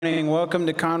Welcome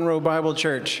to Conroe Bible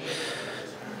Church.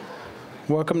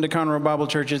 Welcome to Conroe Bible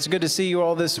Church. It's good to see you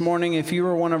all this morning. If you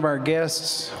are one of our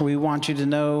guests, we want you to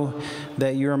know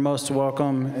that you're most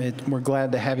welcome. We're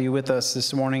glad to have you with us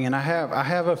this morning. And I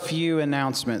have a few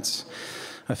announcements.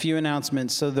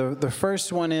 So the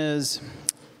first one is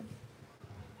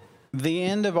the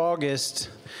end of August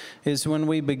is when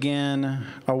we begin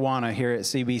Awana here at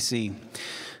CBC.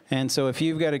 And so if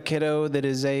you've got a kiddo that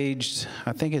is aged,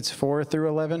 I think it's 4 through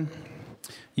 11,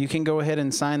 you can go ahead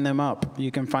and sign them up. You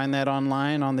can find that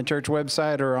online on the church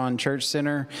website or on Church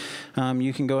Center.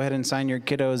 You can go ahead and sign your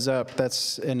kiddos up.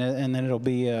 And then it'll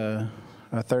be a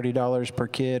 $30 per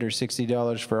kid or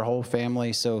 $60 for a whole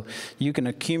family. So you can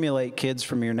accumulate kids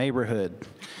from your neighborhood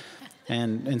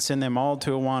and send them all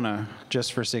to Awana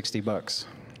just for $60,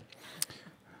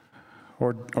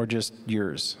 or just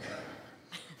yours.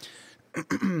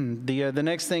 The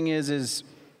next thing is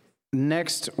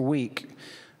next week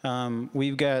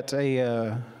we've got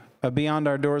a Beyond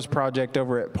Our Doors project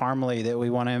over at Parmley that we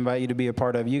want to invite you to be a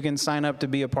part of. You can sign up to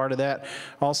be a part of that,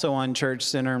 also on Church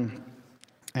Center.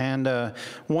 And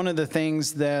one of the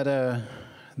things that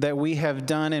we have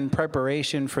done in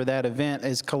preparation for that event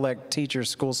is collect teacher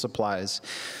school supplies.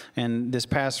 And this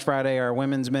past Friday, our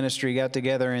women's ministry got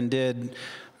together and did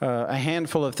a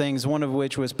handful of things, one of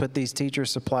which was put these teacher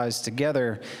supplies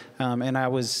together. And I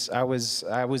was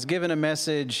given a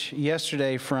message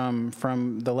yesterday from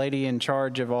the lady in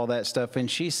charge of all that stuff,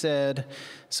 and she said,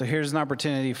 so here's an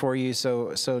opportunity for you,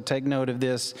 so take note of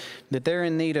this, that they're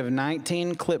in need of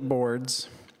 19 clipboards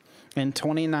and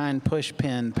 29 push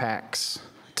pin packs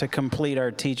to complete our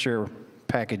teacher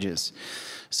packages.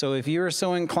 So if you are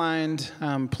so inclined,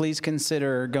 please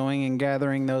consider going and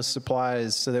gathering those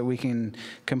supplies so that we can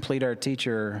complete our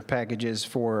teacher packages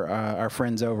for our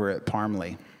friends over at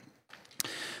Parmley.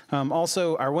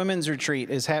 Also, our women's retreat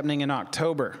is happening in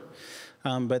October,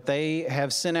 but they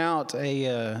have sent out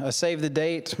a save the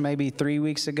date maybe 4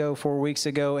 weeks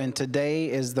ago, and today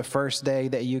is the first day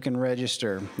that you can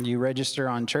register. You register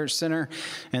on Church Center,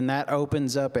 and that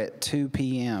opens up at 2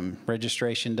 p.m.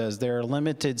 Registration does. There are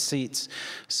limited seats,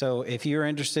 so if you're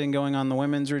interested in going on the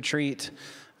women's retreat,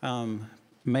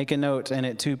 make a note, and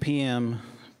at 2 p.m.,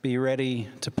 be ready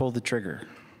to pull the trigger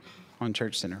on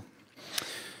Church Center.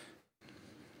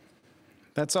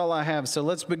 That's all I have. So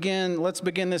let's begin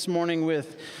this morning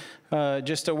with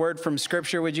just a word from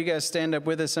Scripture. Would you guys stand up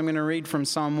with us? I'm going to read from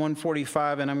Psalm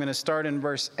 145, and I'm going to start in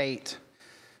verse 8.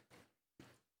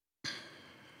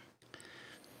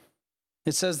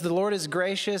 It says, "The Lord is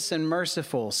gracious and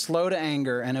merciful, slow to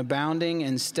anger, and abounding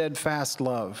in steadfast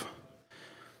love.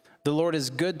 The Lord is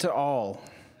good to all,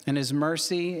 and his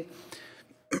mercy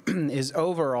is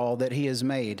over all that he has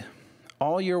made.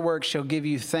 All your works shall give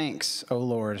you thanks, O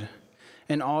Lord,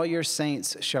 and all your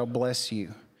saints shall bless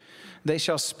you. They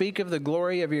shall speak of the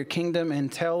glory of your kingdom and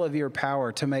tell of your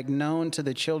power to make known to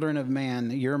the children of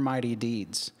man your mighty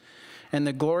deeds and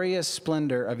the glorious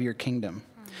splendor of your kingdom.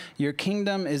 Your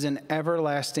kingdom is an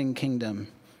everlasting kingdom,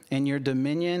 and your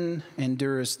dominion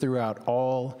endures throughout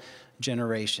all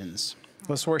generations."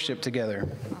 Let's worship together.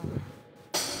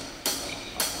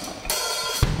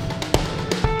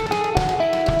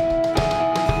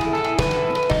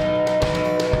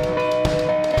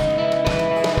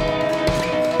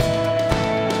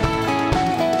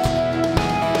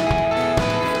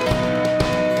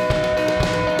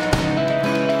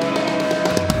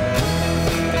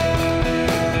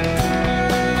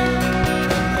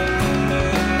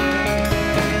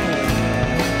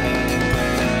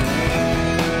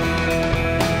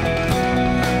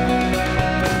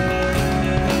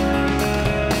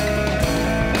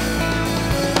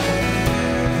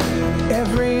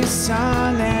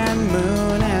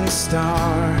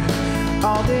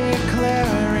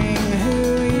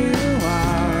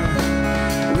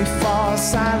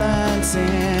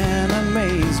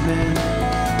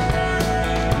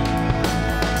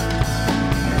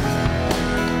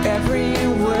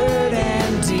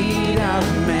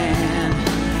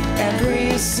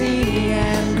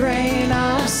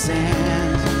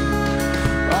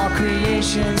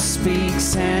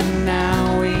 Speaks, and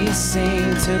now we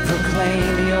sing to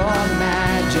proclaim your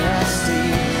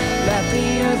majesty. Let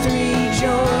the earth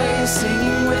rejoice,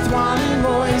 singing with one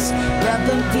voice. Let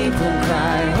the people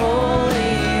cry,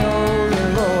 holy, holy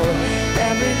Lord.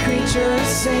 Every creature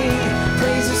sing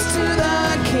praises to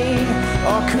the King.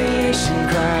 All creation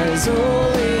cries,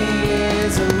 holy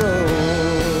is the Lord.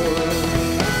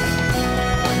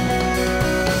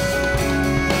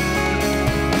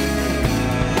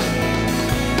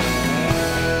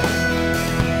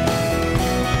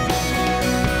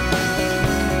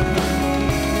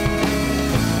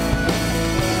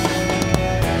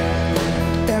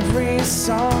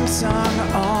 sung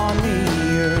on the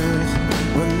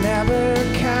earth will never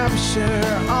capture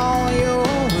all your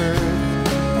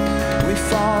worth. We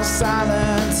fall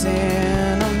silent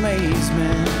in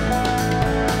amazement.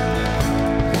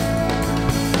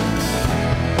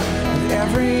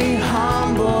 Every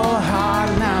humble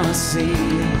heart now see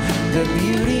the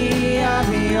beauty of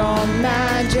your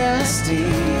majesty.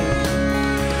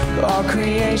 All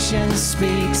creation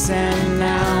speaks, and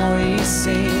now we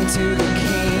sing to the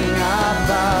King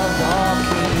above all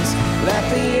kings. Let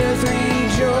the earth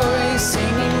rejoice,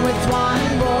 singing with one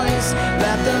voice.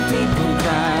 Let the people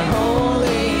cry,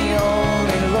 holy,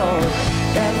 holy Lord.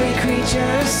 Every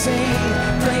creature sing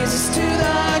praises to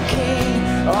the King.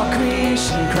 All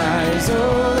creation cries,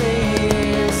 holy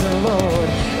is the Lord.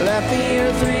 Let the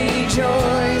earth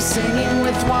rejoice, singing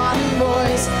with one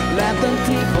voice. Let the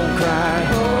people cry,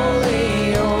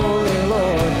 holy, holy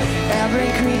Lord. Every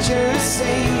creature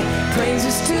sing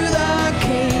praises to the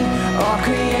King. All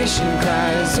creation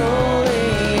cries, holy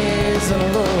is the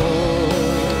Lord.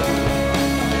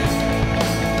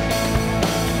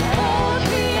 All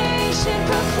creation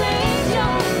proclaims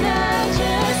your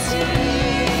majesty.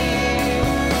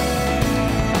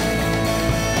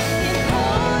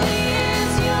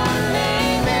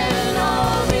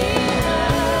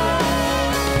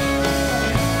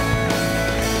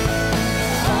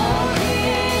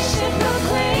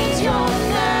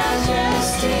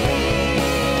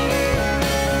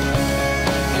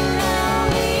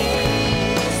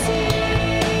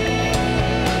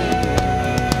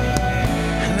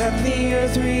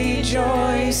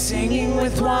 Rejoice, singing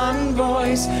with one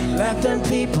voice. Let the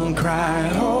people cry,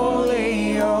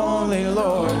 holy, holy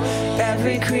Lord.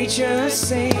 Every creature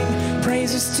sing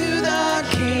praises to the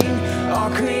King. All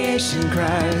creation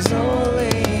cries,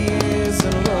 holy is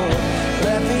the Lord.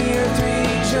 Let the earth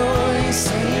rejoice,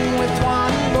 singing with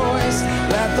one voice.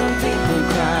 Let the people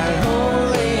cry,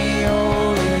 holy,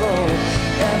 holy Lord.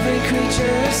 Every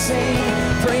creature sing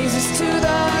praises to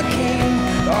the King.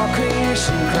 All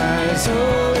creation cries,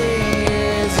 holy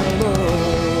is the Lord.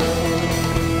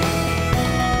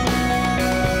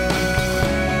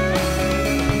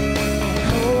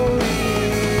 Holy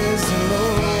is the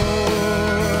Lord.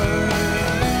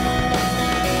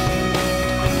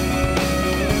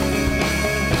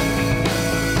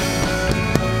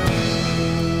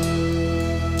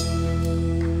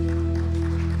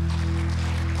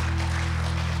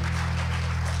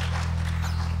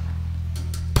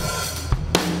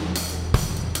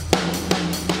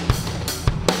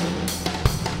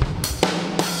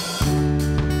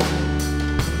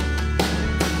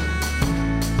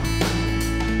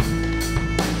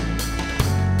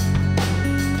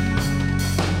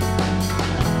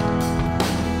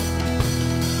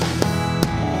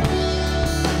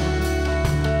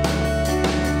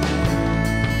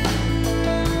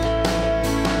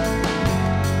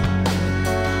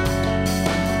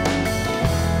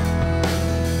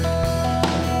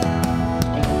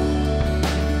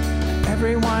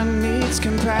 Everyone needs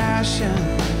compassion,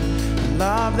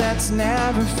 love that's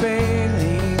never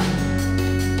failing.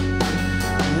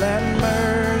 Let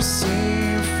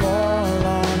mercy fall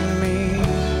on me.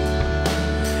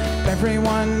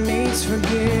 Everyone needs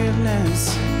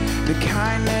forgiveness, the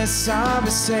kindness of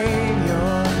a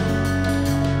Savior,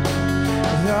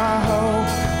 the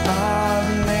hope of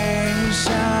nations.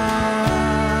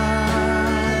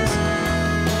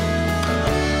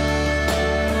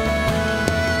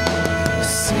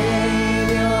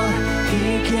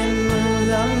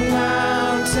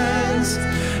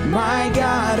 My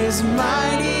God is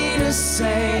mighty to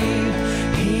save.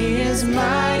 He is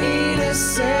mighty to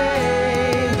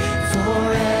save.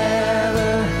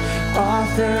 Forever,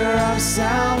 author of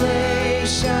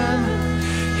salvation.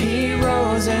 He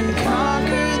rose and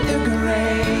conquered the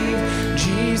grave.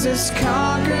 Jesus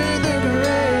conquered the grave.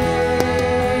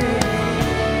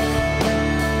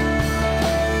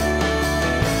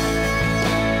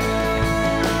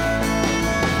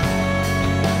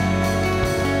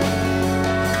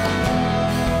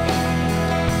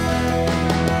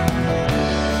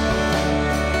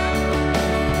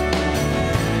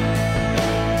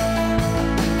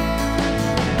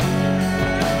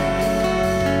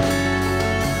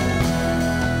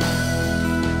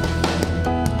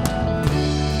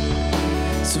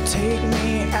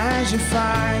 You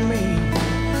find me,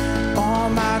 all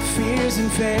my fears and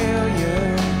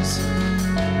failures.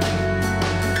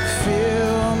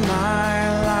 Fill my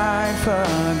life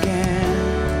again.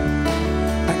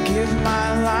 I give my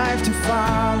life to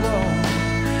follow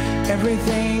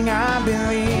everything I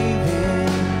believe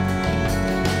in.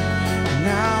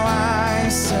 Now I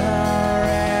surrender.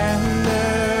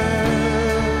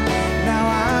 Now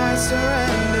I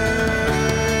surrender.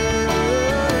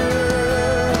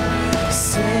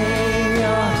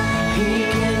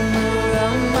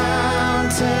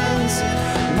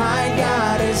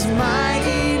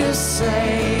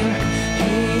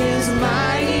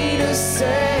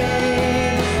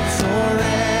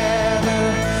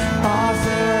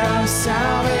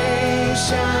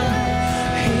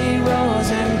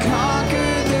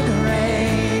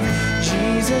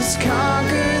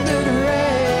 conquered the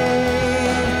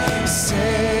grave.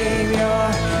 Savior,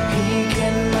 He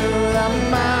can move the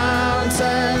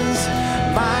mountains.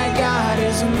 My God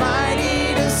is mighty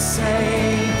to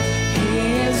save. He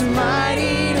is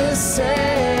mighty to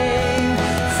save.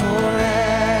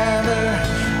 Forever,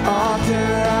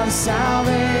 author of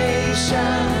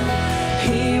salvation.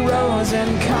 He rose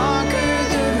and conquered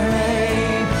the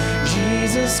grave.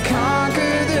 Jesus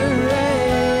conquered the grave.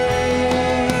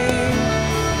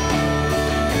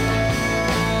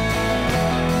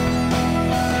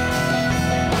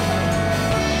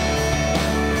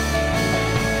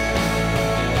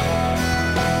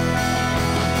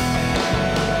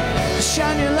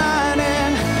 Shine your light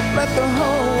and let the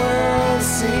whole world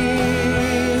see.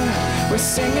 We're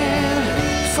singing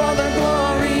for the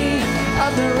glory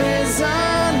of the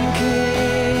risen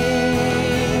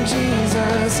King.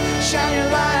 Jesus, shine your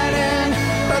light and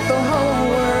let the whole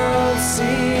world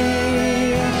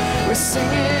see. We're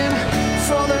singing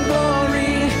for the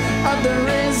glory of the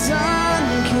risen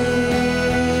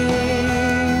King.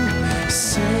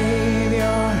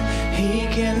 Savior, He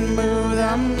can move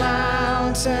the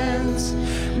mountains.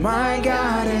 My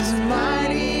God is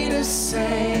mighty to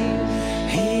save.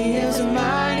 He is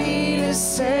mighty to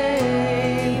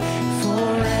save.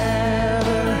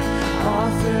 Forever,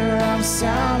 author of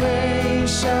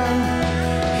salvation.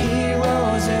 He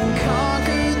rose and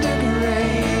conquered the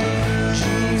grave.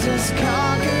 Jesus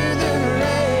conquered the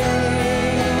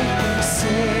grave.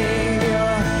 Savior,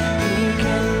 He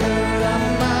can move the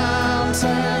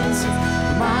mountains.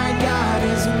 My God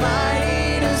is mighty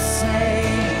to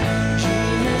save.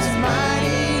 Jesus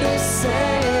mighty to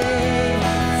save.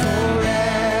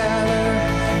 Forever,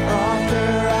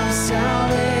 author of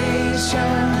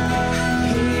salvation.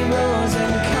 He rose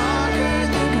and conquered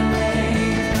the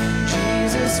grave.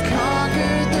 Jesus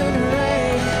conquered the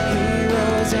grave. He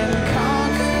rose and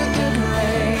conquered the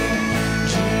grave.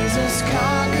 Jesus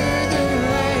conquered the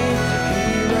grave. He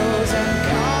rose and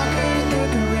conquered the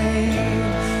grave.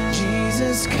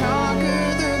 Jesus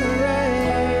conquered the grave.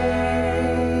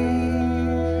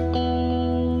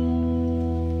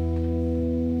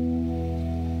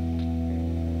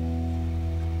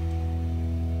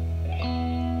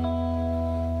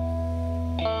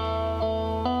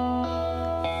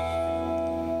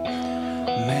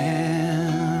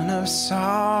 Man of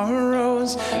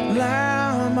sorrows,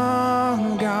 Lamb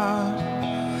of God,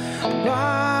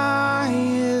 by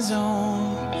His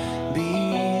own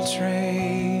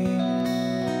betrayed.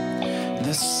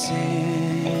 The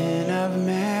sin of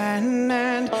man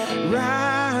and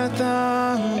wrath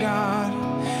of God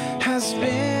has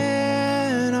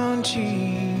been on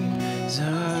Jesus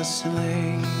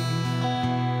laid.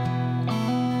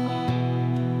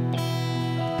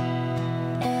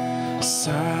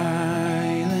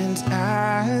 Silent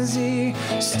as He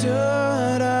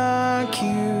stood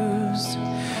accused,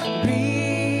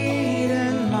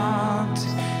 beaten, mocked,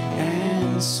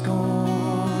 and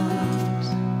scorned,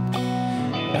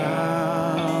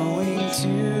 bowing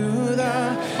to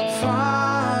the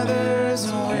Father's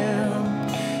will,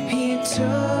 He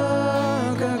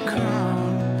took a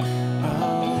crown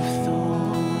of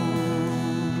thorns.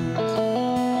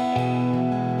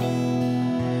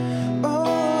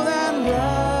 Oh, that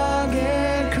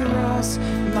rugged cross,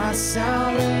 my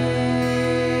salvation,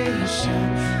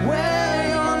 where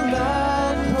your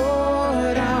love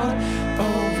poured out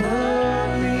over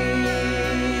me.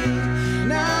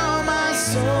 Now my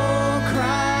soul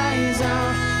cries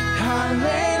out,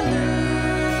 hallelujah,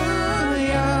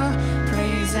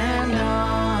 praise and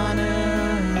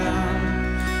honor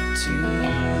unto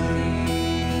thee.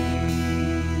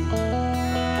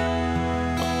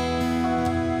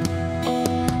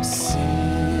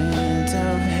 Sent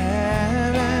of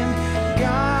heaven,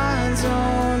 God's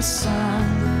own Son,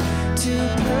 to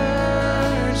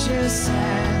purchase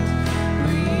and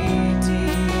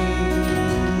redeem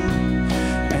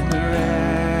and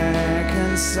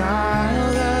reconcile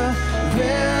the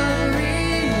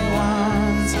very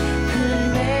ones who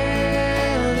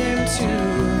nailed Him to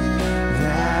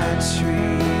that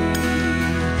tree.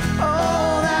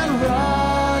 Oh, that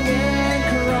rugged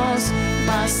cross,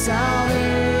 my salvation,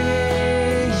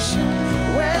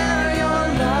 where your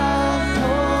love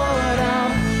poured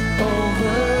out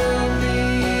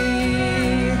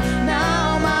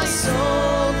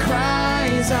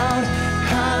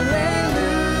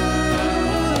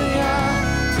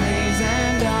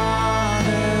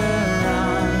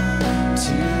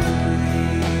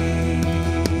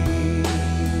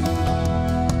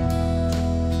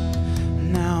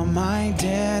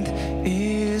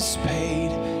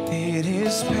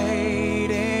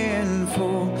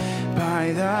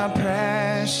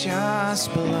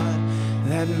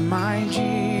that my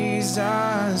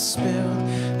Jesus spilled.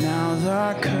 Now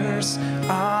the curse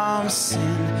of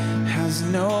sin has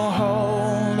no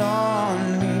hold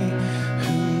on me.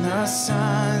 Whom the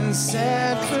Son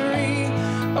set free,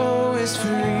 oh, is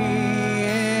free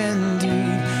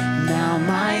indeed. Now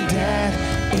my debt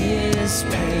is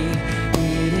paid,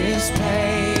 it is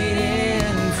paid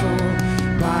in full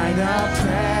by the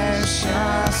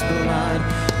precious blood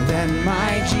that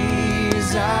my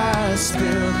Jesus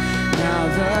spilled. Now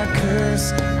the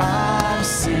curse of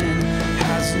sin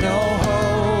has no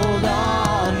hold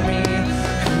on me.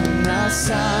 Whom the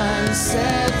Son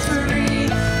set free,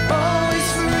 oh,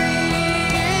 is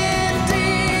free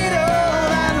indeed. Oh,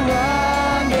 that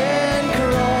rugged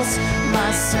cross,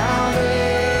 my salvation,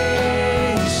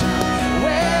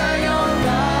 where your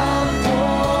love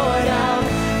poured out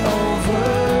over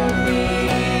me.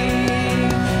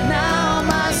 Now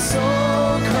my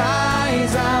soul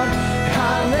cries out,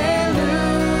 hallelujah,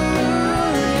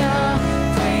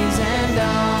 praise and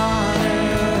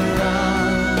honor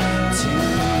unto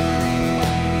thee.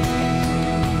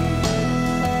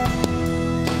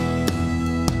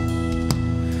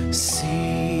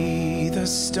 See, the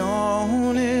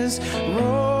stone is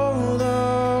rolled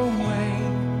away.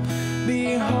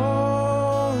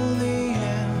 Behold the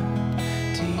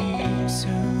empty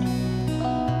tomb.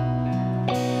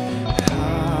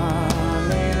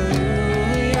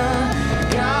 Hallelujah,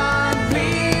 God be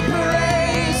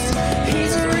praised.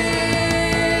 He's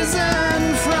risen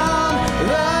from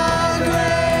the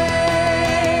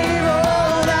grave.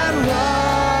 Oh, that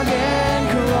rugged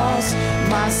cross,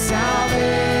 my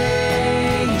salvation,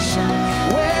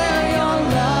 where your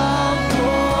love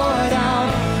poured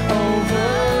out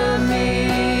over me.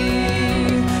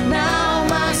 Now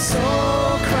my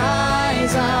soul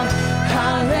cries out,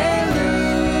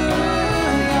 hallelujah,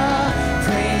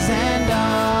 praise and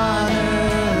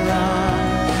honor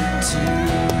unto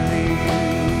thee.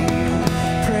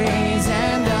 Praise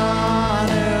and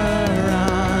honor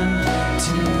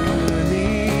unto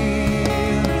thee.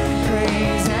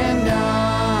 Praise and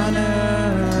honor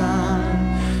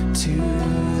unto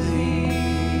thee.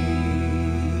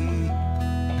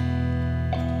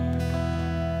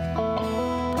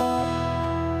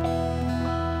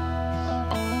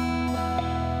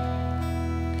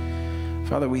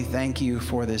 Father, we thank you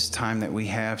for this time that we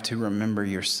have to remember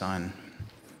your Son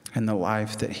and the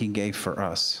life that he gave for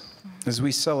us. As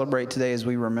we celebrate today, as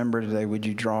we remember today, would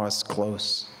you draw us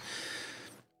close?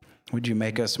 Would you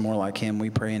make us more like him? We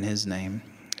pray in his name.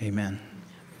 Amen.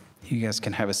 You guys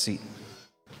can have a seat.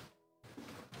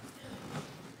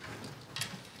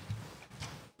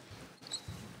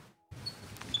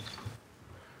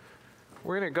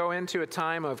 We're going to go into a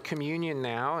time of communion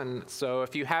now, and so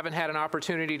if you haven't had an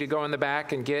opportunity to go in the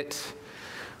back and get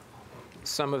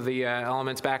some of the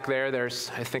elements back there, I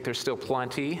think there's still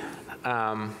plenty.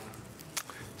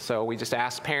 So we just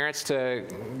ask parents to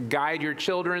guide your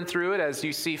children through it as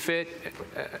you see fit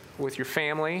with your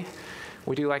family.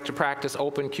 We do like to practice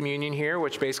open communion here,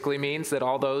 which basically means that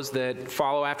all those that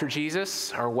follow after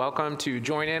Jesus are welcome to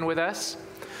join in with us.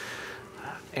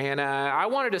 And I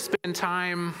wanted to spend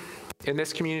time in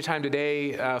this community time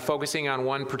today focusing on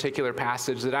one particular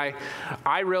passage that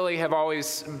I really have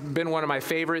always been one of my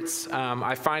favorites.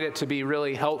 I find it to be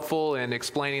really helpful in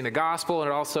explaining the gospel,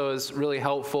 and it also is really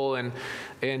helpful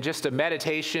in just a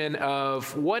meditation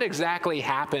of what exactly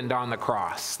happened on the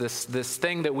cross, this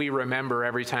thing that we remember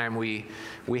every time we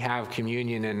have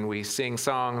communion and we sing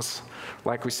songs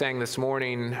like we sang this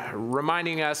morning,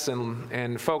 reminding us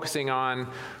and focusing on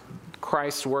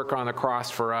Christ's work on the cross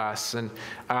for us. And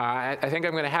I think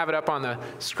I'm going to have it up on the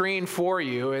screen for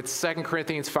you. It's 2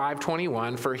 Corinthians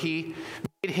 5:21. For he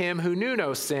made him who knew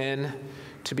no sin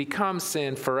to become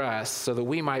sin for us, so that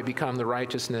we might become the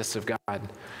righteousness of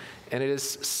God. And it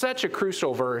is such a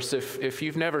crucial verse if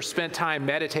you've never spent time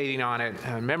meditating on it,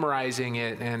 memorizing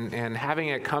it, and having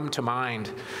it come to mind.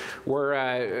 We're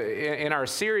in our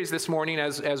series this morning,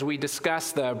 as we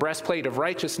discuss the breastplate of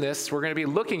righteousness, we're going to be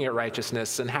looking at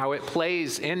righteousness and how it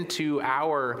plays into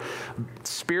our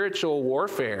spiritual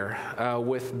warfare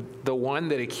with the one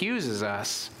that accuses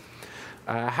us.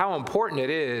 How important it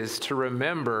is to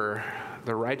remember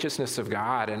the righteousness of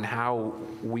God and how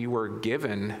we were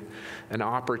given an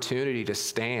opportunity to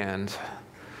stand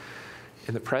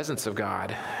in the presence of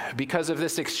God because of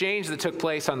this exchange that took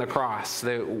place on the cross.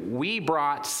 That we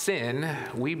brought sin,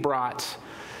 we brought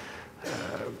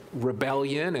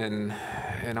rebellion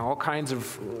and all kinds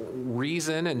of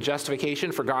reason and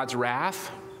justification for God's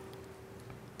wrath.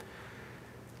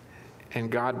 And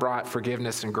God brought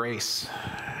forgiveness and grace.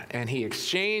 And he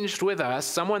exchanged with us,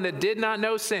 someone that did not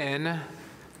know sin,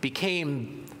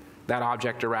 became that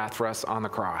object of wrath for us on the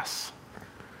cross.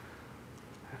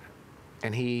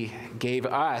 And he gave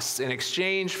us, in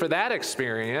exchange for that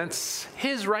experience,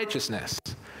 his righteousness.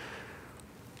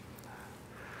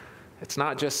 It's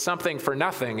not just something for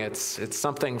nothing, it's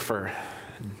something for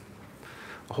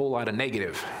a whole lot of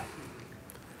negative.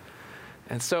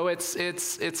 And so it's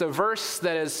a verse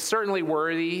that is certainly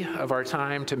worthy of our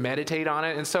time to meditate on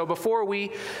it. And so before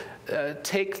we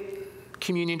take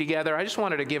communion together, I just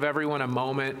wanted to give everyone a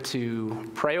moment to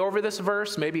pray over this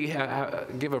verse, maybe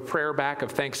give a prayer back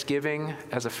of thanksgiving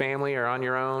as a family or on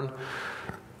your own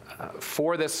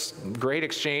for this great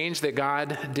exchange that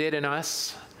God did in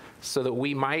us so that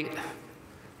we might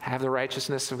have the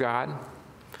righteousness of God.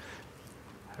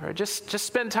 Or just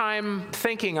spend time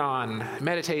thinking on,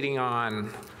 meditating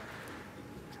on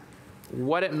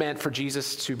what it meant for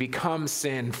Jesus to become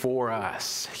sin for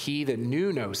us, he that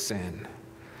knew no sin.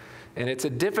 And it's a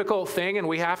difficult thing, and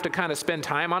we have to kind of spend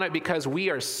time on it because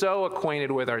we are so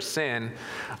acquainted with our sin.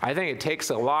 I think it takes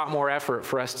a lot more effort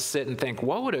for us to sit and think,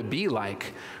 what would it be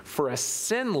like for a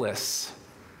sinless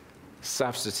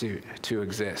substitute to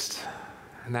exist?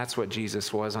 And that's what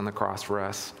Jesus was on the cross for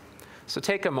us. So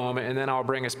take a moment, and then I'll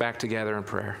bring us back together in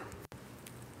prayer.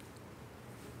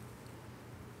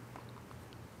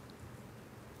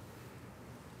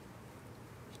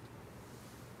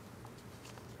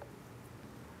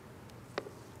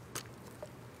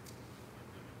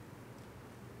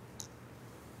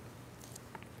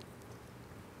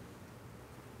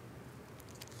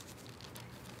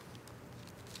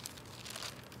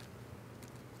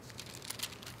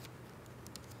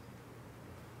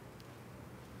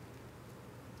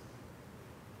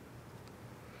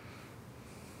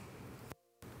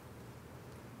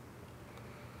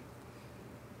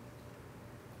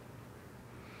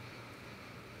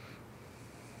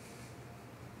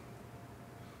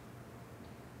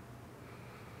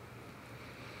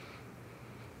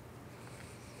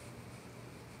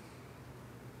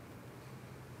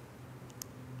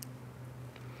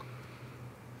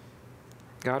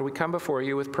 God, we come before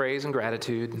you with praise and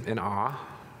gratitude and awe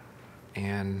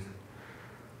and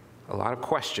a lot of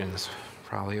questions,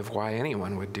 probably, of why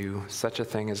anyone would do such a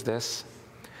thing as this.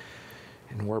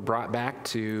 And we're brought back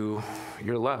to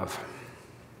your love.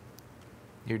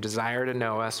 Your desire to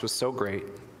know us was so great.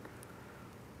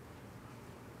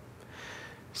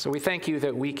 So we thank you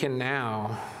that we can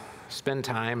now spend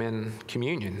time in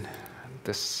communion,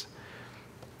 this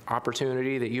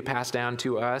opportunity that you passed down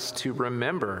to us to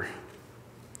remember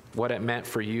what it meant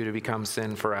for you to become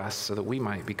sin for us so that we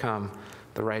might become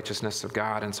the righteousness of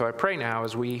God. And so I pray now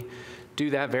as we do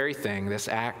that very thing, this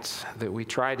act that we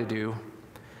try to do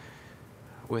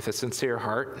with a sincere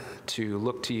heart to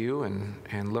look to you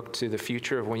and look to the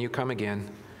future of when you come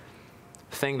again,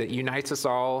 the thing that unites us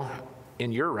all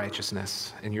in your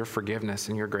righteousness, in your forgiveness,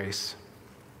 in your grace.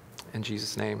 In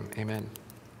Jesus' name, amen.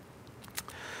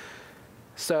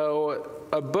 So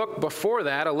a book before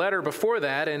that, a letter before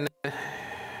that, in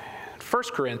 1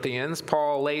 Corinthians,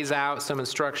 Paul lays out some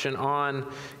instruction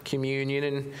on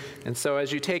communion. And so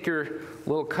as you take your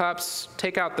little cups,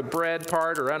 take out the bread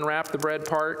part or unwrap the bread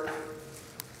part.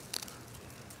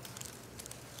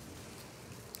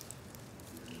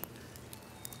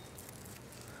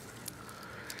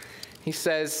 He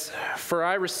says, "For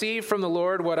I received from the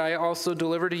Lord what I also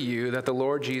delivered to you, that the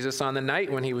Lord Jesus on the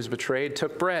night when he was betrayed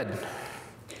took bread.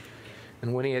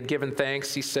 And when he had given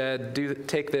thanks, he said,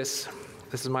 take this.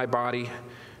 This is my body,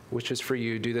 which is for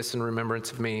you. Do this in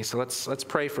remembrance of me." So let's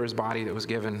pray for his body that was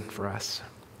given for us.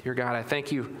 Dear God, I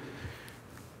thank you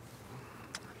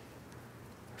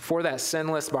for that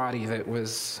sinless body that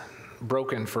was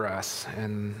broken for us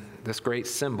and this great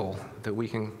symbol that we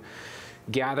can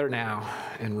gather now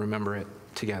and remember it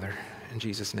together. In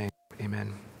Jesus' name,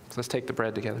 amen. So let's take the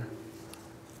bread together.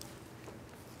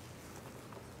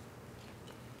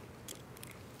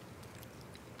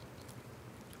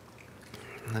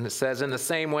 And it says, "In the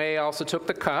same way, I also took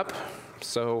the cup."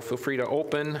 So feel free to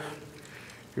open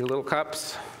your little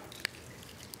cups.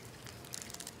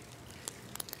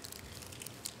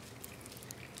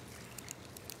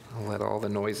 I'll let all the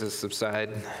noises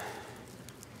subside.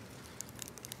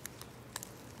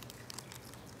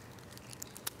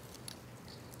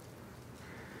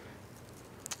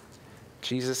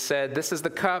 Jesus said, "This is the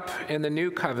cup in the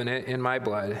new covenant in my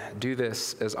blood. Do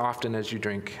this as often as you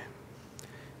drink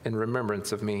in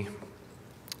remembrance of me."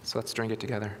 So let's drink it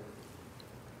together.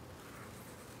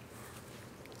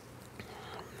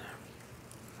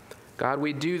 God,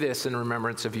 we do this in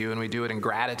remembrance of you, and we do it in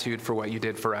gratitude for what you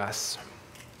did for us.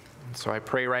 And so I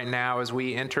pray right now as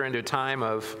we enter into a time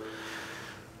of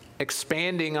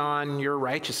expanding on your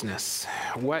righteousness,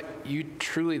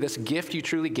 this gift you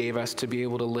truly gave us to be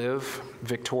able to live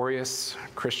victorious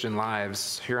Christian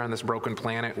lives here on this broken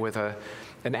planet with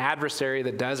an adversary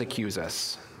that does accuse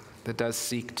us, that does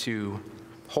seek to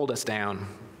hold us down,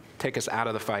 take us out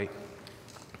of the fight.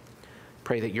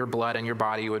 Pray that your blood and your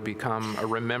body would become a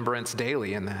remembrance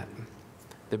daily in that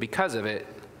because of it,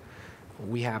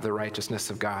 we have the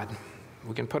righteousness of God.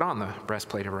 We can put on the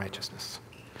breastplate of righteousness.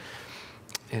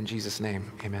 In Jesus'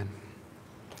 name, amen.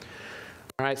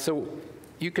 All right, so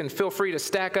you can feel free to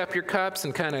stack up your cups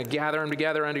and kind of gather them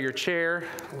together under your chair.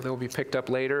 They'll be picked up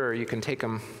later, or you can take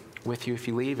them with you if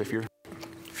you leave, if you're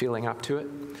feeling up to it.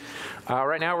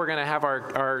 Right now, we're going to have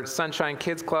our Sunshine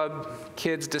Kids Club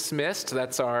kids dismissed.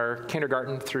 That's our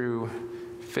kindergarten through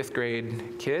 5th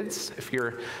grade kids. If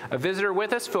you're a visitor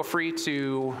with us, feel free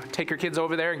to take your kids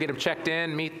over there and get them checked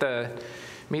in, meet the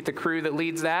crew that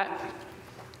leads that.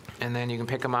 And then you can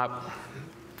pick them up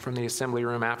from the assembly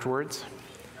room afterwards.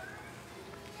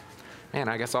 Man,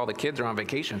 I guess all the kids are on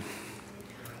vacation.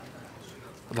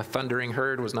 The thundering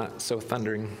herd was not so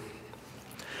thundering.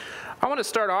 I want to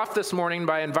start off this morning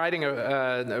by inviting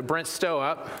Brent Stowe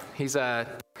up.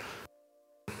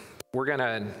 We're going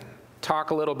to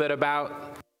talk a little bit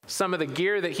about some of the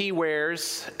gear that he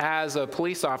wears as a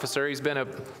police officer. He's been a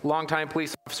longtime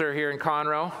police officer here in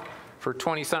Conroe for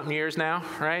 20-something years now,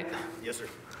 right? Yes, sir.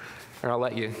 Or I'll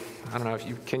let you, I don't know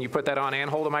if can you put that on and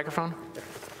hold a microphone? I'm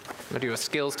gonna do a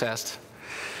skills test.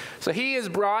 So he has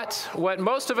brought what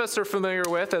most of us are familiar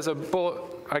with as a bullet,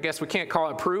 I guess we can't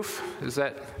call it proof. Is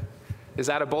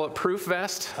that a bulletproof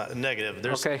vest? Negative.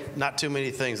 There's not too many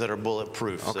things that are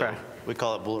bulletproof. Okay. So we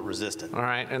call it bullet resistant. All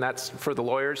right, and that's for the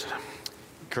lawyers?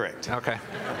 Correct. Okay.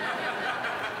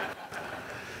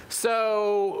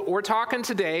 So we're talking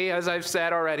today, as I've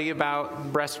said already,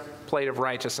 about breastplate of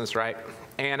righteousness, right?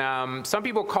 And some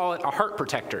people call it a heart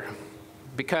protector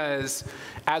because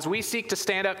as we seek to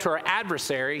stand up to our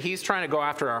adversary, he's trying to go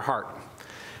after our heart.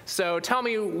 So tell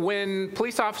me, when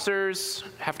police officers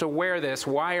have to wear this,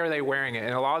 why are they wearing it?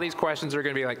 And a lot of these questions are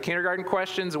going to be like kindergarten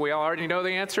questions. We all already know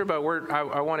the answer, but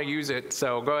I want to use it.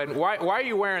 So go ahead. Why are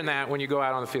you wearing that when you go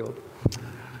out on the field?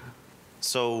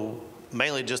 So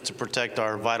mainly just to protect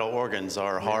our vital organs,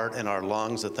 our heart and our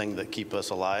lungs, the thing that keep us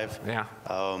alive. Yeah.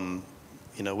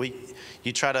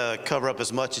 You try to cover up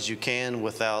as much as you can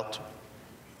without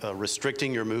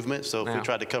restricting your movement. So if we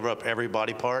tried to cover up every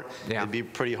body part, it'd be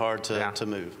pretty hard to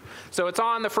move. So it's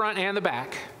on the front and the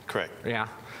back. Correct. Yeah.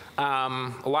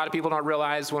 A lot of people don't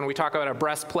realize when we talk about a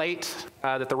breastplate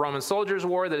that the Roman soldiers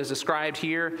wore that is described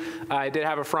here, it did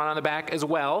have a front on the back as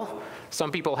well.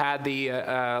 Some people had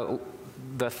the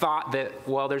thought that,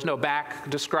 well, there's no back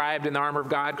described in the armor of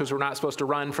God because we're not supposed to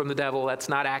run from the devil. That's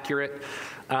not accurate.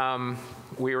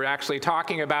 We were actually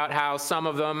talking about how some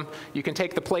of them, you can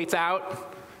take the plates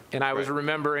out. And I was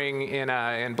remembering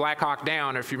in Black Hawk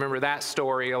Down, if you remember that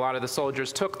story, a lot of the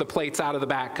soldiers took the plates out of the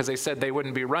back because they said they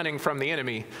wouldn't be running from the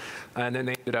enemy. And then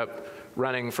they ended up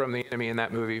running from the enemy in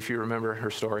that movie, if you remember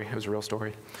her story. It was a real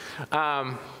story.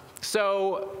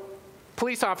 So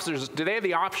police officers, do they have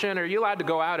the option? Are you allowed to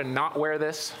go out and not wear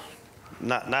this?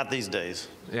 Not these days.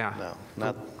 Yeah. No,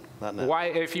 not now. Why,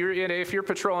 if you're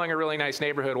patrolling a really nice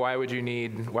neighborhood, why would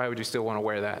you still want to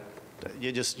wear that?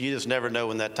 You just never know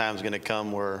when that time's going to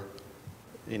come where,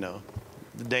 the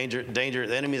danger,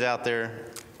 the enemy's out there.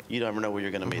 You never know where you're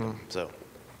going to meet them.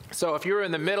 So if you were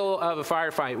in the middle of a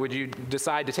firefight, would you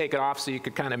decide to take it off so you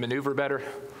could kind of maneuver better?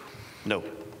 No.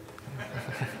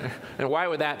 And why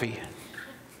would that be?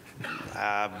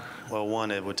 Well, one,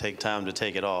 it would take time to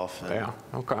take it off. Yeah.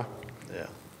 Okay. Yeah.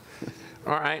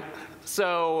 All right.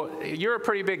 So you're a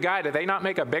pretty big guy. Do they not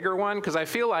make a bigger one? Because I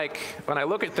feel like when I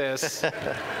look at this,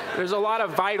 there's a lot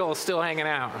of vitals still hanging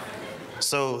out.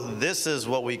 So this is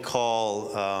what we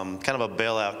call kind of a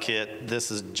bailout kit.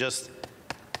 This is just,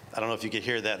 I don't know if you could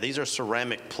hear that. These are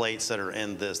ceramic plates that are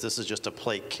in this. This is just a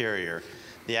plate carrier.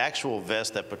 The actual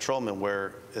vest that patrolmen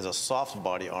wear is a soft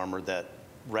body armor that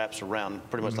wraps around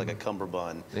pretty much like a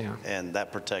cummerbund. Yeah. And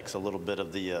that protects a little bit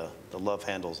of the love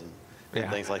handles and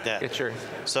things like that. Sure.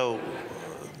 So,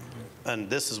 and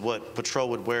this is what patrol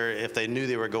would wear if they knew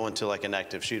they were going to like an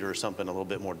active shooter or something a little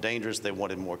bit more dangerous. They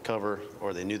wanted more cover,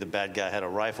 or they knew the bad guy had a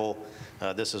rifle.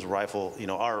 This is rifle.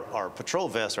 Our patrol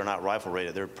vests are not rifle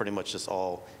rated. They're pretty much just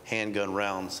all handgun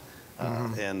rounds,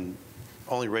 and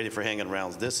only rated for handgun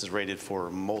rounds. This is rated for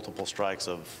multiple strikes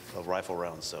of rifle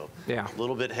rounds. So a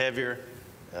little bit heavier,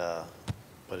 but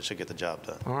it should get the job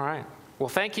done. All right. Well,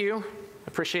 thank you.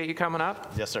 Appreciate you coming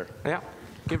up. Yes, sir. Yeah.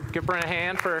 Give Brent a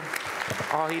hand for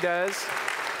all he does.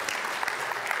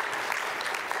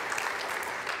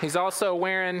 He's also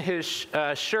wearing his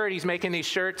shirt. He's making these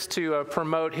shirts to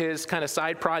promote his kind of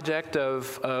side project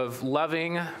of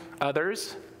loving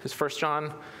others. His 1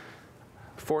 John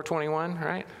 4:21,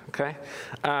 right? Okay.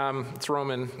 It's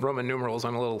Roman numerals.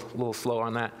 I'm a little slow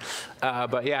on that.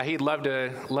 But yeah, he'd love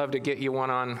to get you one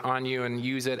on you and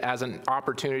use it as an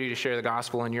opportunity to share the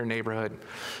gospel in your neighborhood.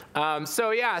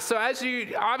 So as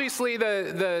you, obviously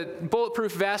the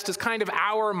bulletproof vest is kind of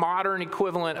our modern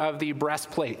equivalent of the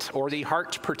breastplate or the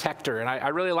heart protector. And I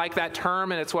really like that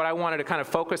term, and it's what I wanted to kind of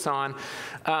focus on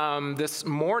this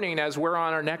morning as we're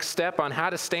on our next step on how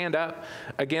to stand up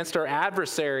against our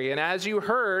adversary. And as you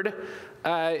heard,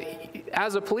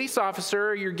 as a police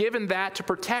officer, you're given that to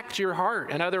protect your heart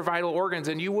and other vital organs,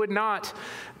 and you would not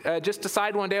just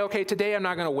decide one day, okay, today I'm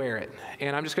not going to wear it,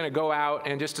 and I'm just going to go out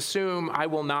and just assume I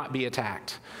will not be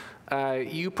attacked.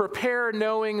 You prepare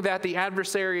knowing that the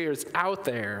adversary is out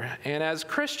there. And as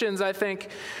Christians, I think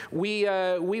we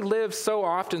live so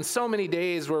often, so many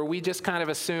days where we just kind of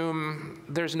assume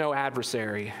there's no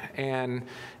adversary, and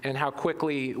how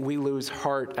quickly we lose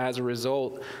heart as a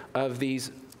result of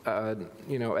these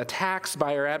attacks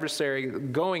by our adversary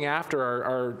going after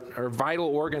our vital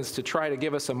organs to try to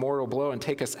give us a mortal blow and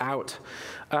take us out.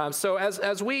 So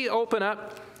as we open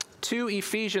up to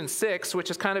Ephesians 6, which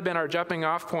has kind of been our jumping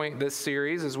off point this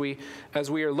series, as we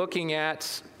are looking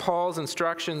at Paul's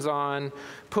instructions on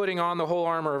putting on the whole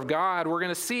armor of God, we're going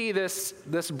to see this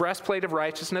breastplate of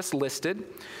righteousness listed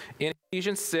in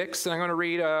Ephesians 6, and I'm going to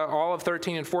read all of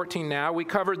 13 and 14 now. We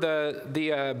covered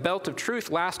the belt of truth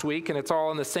last week, and it's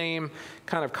all in the same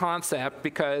kind of concept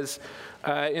because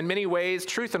in many ways,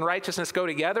 truth and righteousness go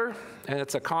together, and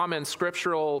it's a common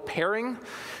scriptural pairing.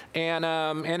 And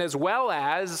as well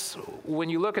as, when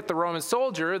you look at the Roman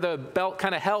soldier, the belt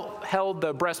kind of held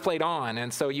the breastplate on.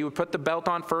 And so you would put the belt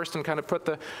on first and kind of put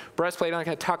the breastplate on,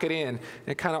 kind of tuck it in.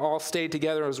 It kind of all stayed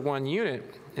together as one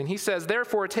unit. And he says,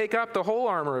 therefore, take up the whole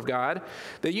armor of God,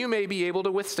 that you may be able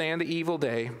to withstand the evil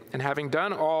day, and having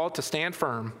done all, to stand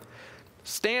firm.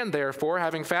 Stand, therefore,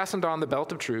 having fastened on the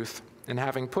belt of truth, and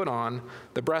having put on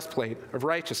the breastplate of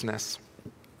righteousness.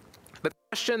 The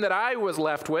question that I was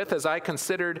left with as I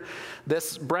considered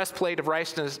this breastplate of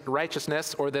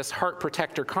righteousness or this heart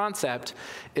protector concept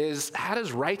is, how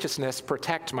does righteousness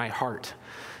protect my heart?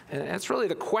 And that's really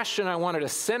the question I wanted to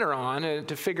center on and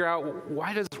to figure out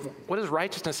what does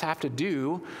righteousness have to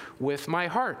do with my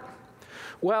heart?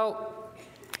 Well,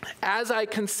 as I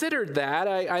considered that,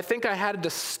 I think I had to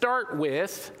start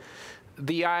with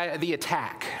the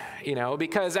attack,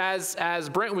 because as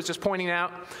Brent was just pointing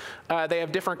out, they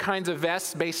have different kinds of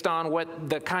vests based on what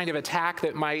the kind of attack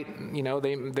that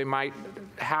they might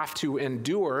have to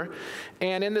endure.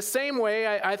 And in the same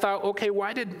way, I thought, okay,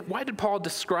 why did Paul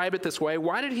describe it this way?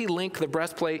 Why did he link the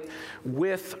breastplate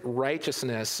with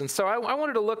righteousness? And so I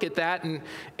wanted to look at that,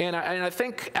 and I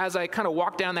think as I kind of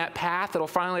walk down that path, it'll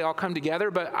finally all come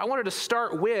together. But I wanted to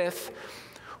start with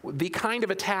the kind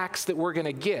of attacks that we're going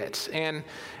to get. And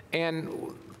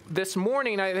this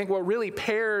morning, I think what really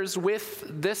pairs with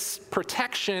this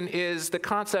protection is the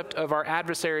concept of our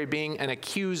adversary being an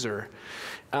accuser.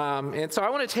 And so I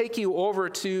want to take you over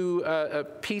to a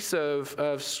piece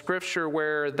of scripture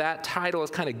where that title is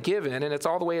kind of given, and it's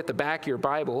all the way at the back of your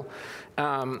Bible.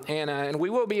 And we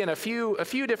will be in a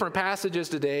few different passages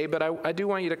today, but I do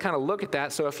want you to kind of look at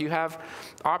that. So if you have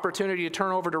opportunity to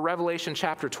turn over to Revelation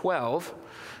chapter 12,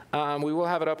 we will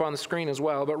have it up on the screen as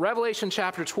well. But Revelation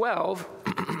chapter 12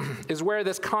 is where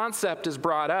this concept is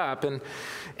brought up, and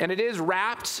it is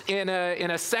wrapped in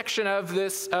a section of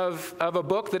a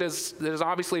book that is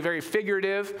obviously very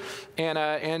figurative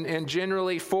and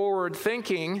generally forward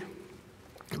thinking.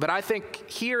 But I think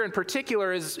here in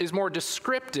particular is more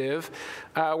descriptive,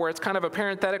 where it's kind of a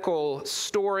parenthetical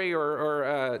story or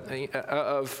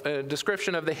of a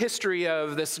description of the history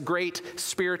of this great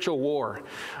spiritual war.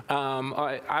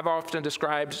 I've often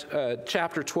described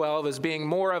chapter 12 as being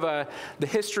more of the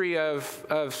history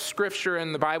of Scripture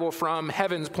and the Bible from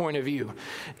heaven's point of view.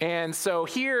 And so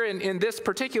here in this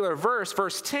particular verse,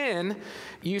 verse 10,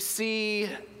 you see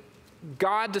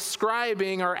God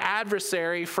describing our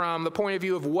adversary from the point of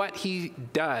view of what he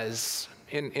does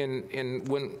in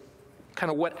when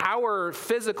kind of what our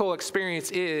physical experience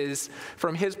is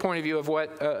from his point of view of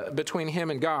what between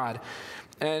him and God.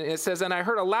 And it says, and I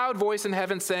heard a loud voice in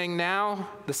heaven saying, now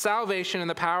the salvation and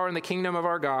the power and the kingdom of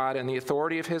our God and the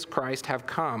authority of his Christ have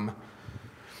come.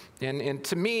 And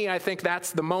to me, I think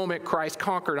that's the moment Christ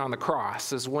conquered on the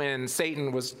cross, is when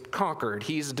Satan was conquered.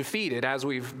 He's defeated, as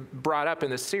we've brought up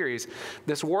in this series.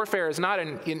 This warfare is not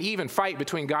an even fight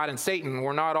between God and Satan.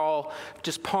 We're not all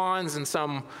just pawns in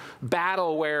some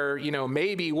battle where,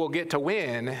 maybe we'll get to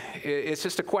win. It's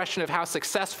just a question of how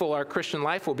successful our Christian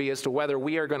life will be as to whether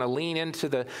we are going to lean into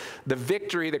the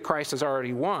victory that Christ has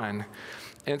already won.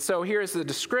 And so here's the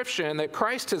description that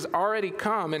Christ has already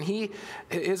come, and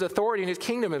his authority and his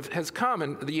kingdom has come,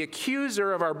 and the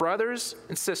accuser of our brothers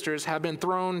and sisters have been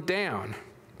thrown down,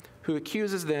 who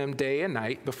accuses them day and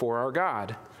night before our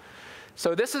God.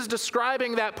 So this is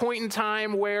describing that point in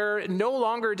time where no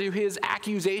longer do his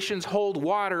accusations hold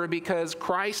water, because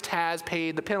Christ has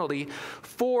paid the penalty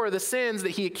for the sins that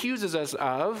he accuses us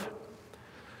of.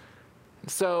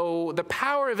 So the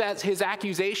power of his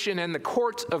accusation in the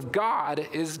court of God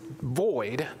is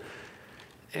void.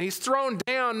 And he's thrown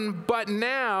down, but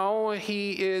now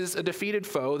he is a defeated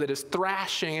foe that is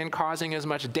thrashing and causing as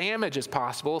much damage as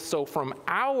possible. So from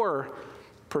our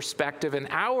perspective and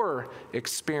our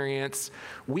experience,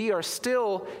 we are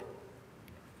still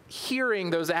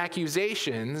hearing those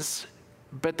accusations,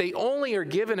 but they only are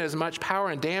given as much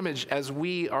power and damage as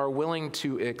we are willing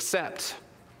to accept.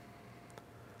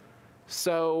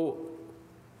 So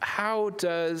how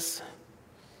does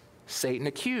Satan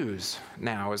accuse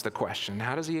now is the question.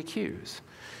 How does he accuse?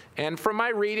 And from my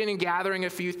reading and gathering a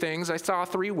few things, I saw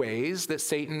 3 ways that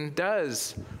Satan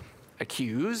does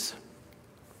accuse.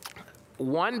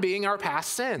 One being our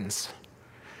past sins.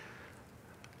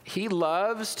 He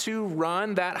loves to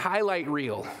run that highlight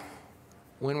reel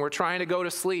when we're trying to go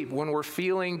to sleep, when we're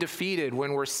feeling defeated,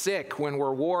 when we're sick, when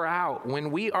we're wore out,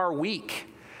 when we are weak.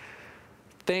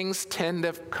 Things tend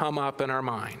to come up in our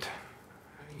mind.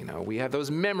 We have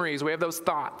those memories, we have those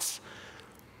thoughts.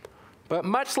 But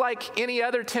much like any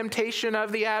other temptation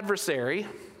of the adversary,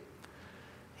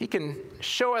 he can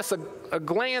show us a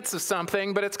glance of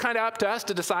something, but it's kind of up to us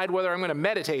to decide whether I'm going to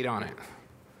meditate on it.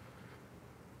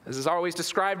 This is always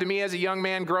described to me as a young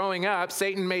man growing up.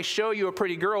 Satan may show you a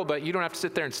pretty girl, but you don't have to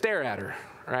sit there and stare at her,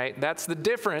 right? That's the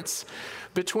difference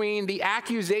between the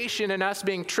accusation and us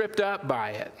being tripped up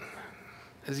by it.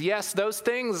 Is yes, those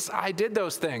things, I did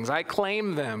those things. I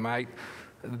claim them.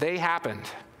 They happened.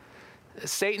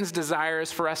 Satan's desire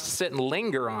is for us to sit and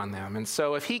linger on them. And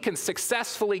so if he can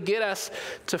successfully get us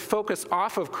to focus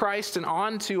off of Christ and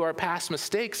onto our past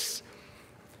mistakes,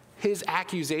 his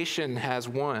accusation has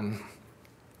won.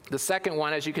 The second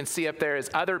one, as you can see up there, is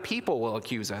other people will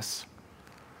accuse us.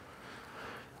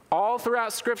 All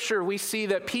throughout Scripture, we see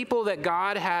that people that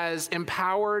God has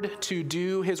empowered to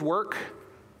do his work,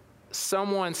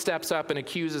 someone steps up and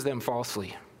accuses them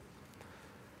falsely.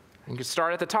 And you can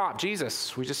start at the top,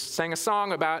 Jesus. We just sang a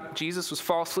song about Jesus was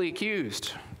falsely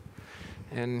accused.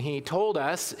 And he told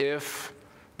us if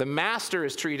the master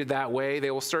is treated that way,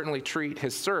 they will certainly treat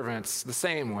his servants the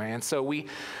same way. And so we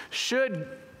should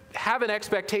have an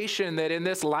expectation that in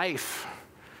this life,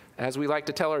 as we like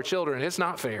to tell our children, it's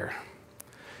not fair.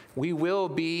 We will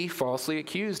be falsely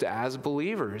accused as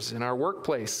believers in our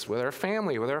workplace, with our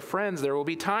family, with our friends. There will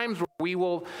be times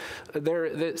where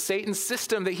that Satan's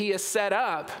system that he has set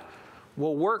up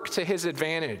will work to his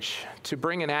advantage to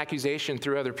bring an accusation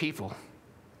through other people.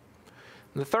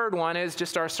 And the third one is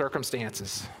just our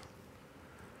circumstances.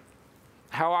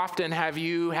 How often have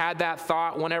you had that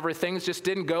thought whenever things just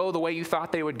didn't go the way you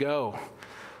thought they would go?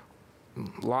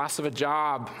 Loss of a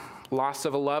job, loss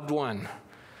of a loved one,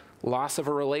 loss of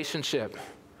a relationship.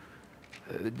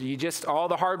 All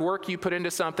the hard work you put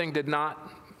into something did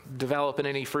not develop in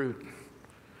any fruit.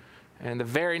 And the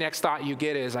very next thought you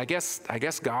get is, I guess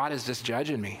God is just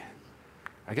judging me.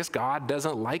 I guess God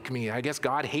doesn't like me. I guess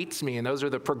God hates me. And those are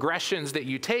the progressions that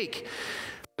you take.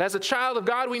 But as a child of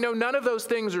God, we know none of those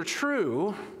things are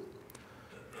true.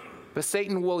 But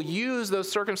Satan will use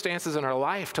those circumstances in our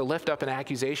life to lift up an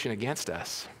accusation against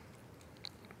us.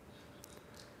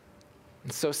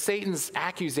 And so Satan's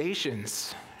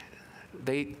accusations,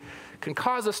 they can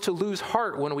cause us to lose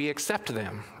heart when we accept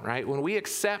them, right? When we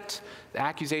accept the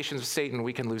accusations of Satan,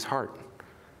 we can lose heart.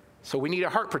 So we need a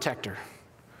heart protector.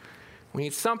 We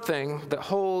need something that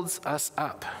holds us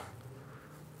up.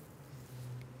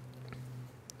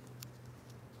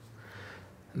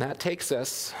 And that takes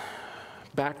us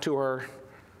back to our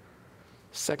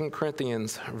 2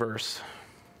 Corinthians verse.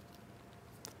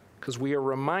 Because we are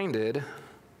reminded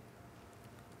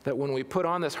that when we put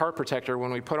on this heart protector,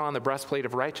 when we put on the breastplate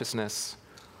of righteousness,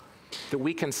 that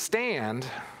we can stand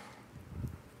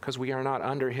because we are not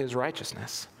under his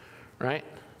righteousness, right?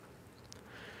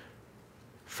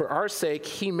 For our sake,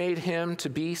 he made him to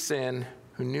be sin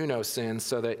who knew no sin,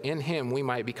 so that in him we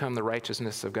might become the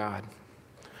righteousness of God.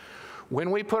 When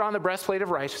we put on the breastplate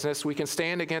of righteousness, we can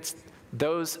stand against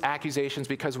those accusations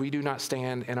because we do not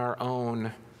stand in our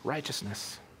own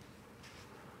righteousness.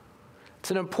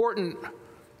 It's an important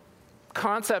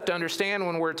concept to understand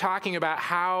when we're talking about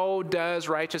how does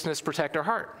righteousness protect our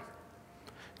heart.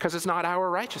 Because it's not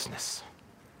our righteousness.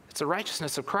 It's the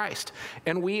righteousness of Christ.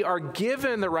 And we are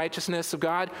given the righteousness of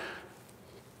God,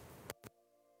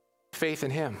 faith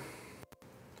in him.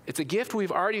 It's a gift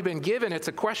we've already been given. It's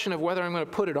a question of whether I'm going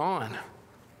to put it on.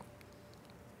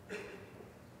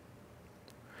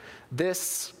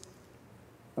 This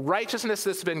righteousness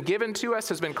that's been given to us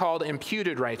has been called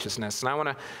imputed righteousness. And I want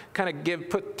to kind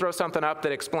of throw something up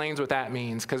that explains what that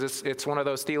means, because it's one of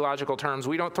those theological terms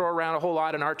we don't throw around a whole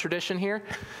lot in our tradition here.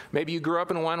 Maybe you grew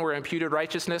up in one where imputed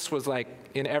righteousness was like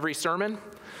in every sermon.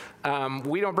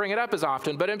 We don't bring it up as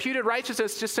often, but imputed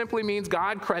righteousness just simply means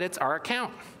God credits our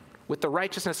account with the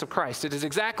righteousness of Christ. It is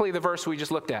exactly the verse we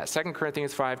just looked at, 2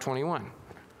 Corinthians 5:21.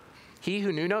 He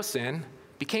who knew no sin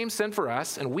became sin for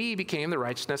us, and we became the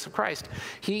righteousness of Christ.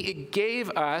 He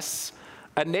gave us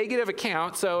a negative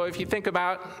account. So if you think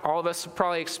about, all of us have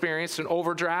probably experienced an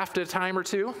overdraft at a time or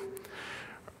two.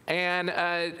 And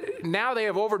now they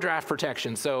have overdraft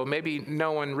protection. So maybe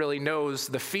no one really knows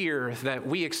the fear that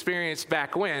we experienced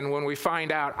back when we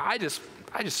find out, I just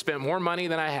spent more money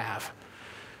than I have.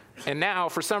 And now,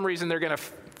 for some reason, they're going to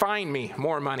fine me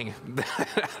more money.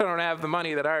 I don't have the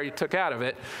money that I already took out of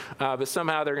it, but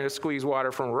somehow they're going to squeeze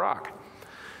water from a rock.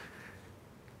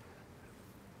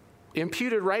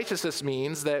 Imputed righteousness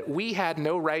means that we had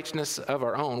no righteousness of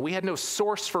our own. We had no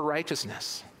source for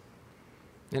righteousness.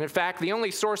 And in fact, the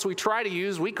only source we try to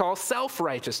use, we call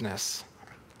self-righteousness.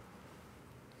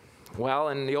 Well,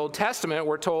 in the Old Testament,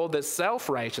 we're told that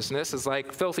self-righteousness is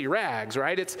like filthy rags,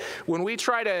 right? It's when we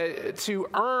try to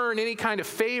earn any kind of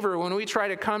favor, when we try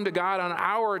to come to God on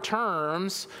our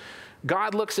terms,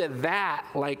 God looks at that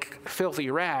like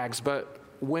filthy rags. But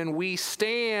when we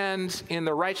stand in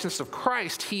the righteousness of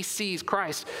Christ, he sees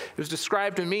Christ. It was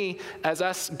described to me as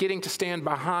us getting to stand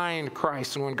behind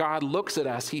Christ. And when God looks at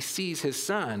us, he sees his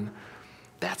Son.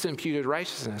 That's imputed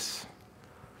righteousness.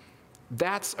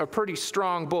 That's a pretty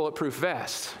strong bulletproof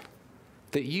vest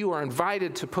that you are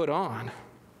invited to put on.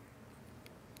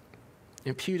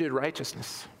 Imputed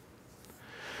righteousness.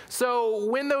 So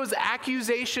when those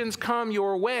accusations come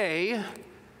your way,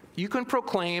 you can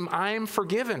proclaim, I'm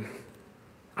forgiven.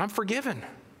 I'm forgiven.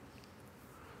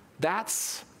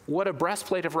 That's what a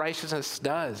breastplate of righteousness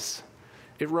does.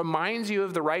 It reminds you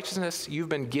of the righteousness you've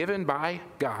been given by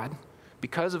God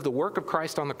because of the work of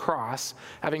Christ on the cross,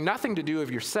 having nothing to do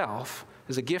with yourself,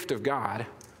 is a gift of God,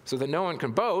 so that no one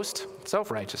can boast,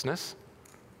 self-righteousness.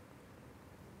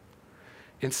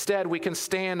 Instead, we can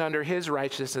stand under his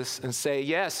righteousness and say,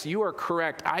 yes, you are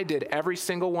correct. I did every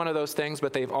single one of those things,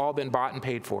 but they've all been bought and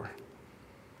paid for.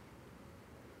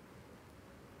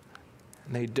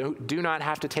 And they do not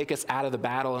have to take us out of the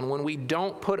battle. And when we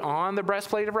don't put on the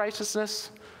breastplate of righteousness,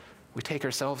 we take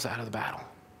ourselves out of the battle.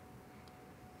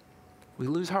 We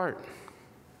lose heart.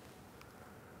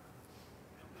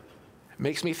 It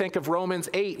makes me think of Romans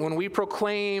 8. When we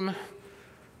proclaim,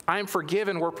 I'm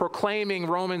forgiven, we're proclaiming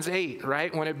Romans 8,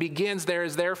 right? When it begins, there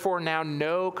is therefore now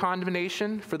no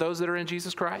condemnation for those that are in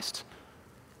Jesus Christ.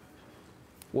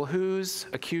 Well, who's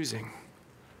accusing?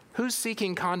 Who's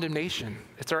seeking condemnation?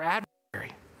 It's our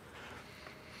adversary.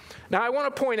 Now, I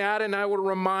want to point out, and I will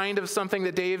remind of something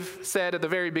that Dave said at the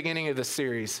very beginning of this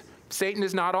series. Satan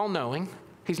is not all-knowing.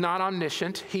 He's not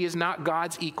omniscient. He is not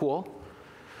God's equal.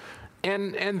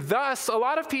 And thus, a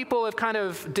lot of people have kind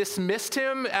of dismissed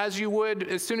him as you would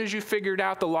as soon as you figured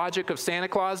out the logic of Santa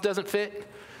Claus doesn't fit.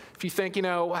 If you think,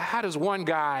 how does one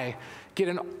guy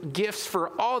get gifts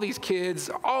for all these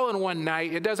kids all in one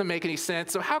night? It doesn't make any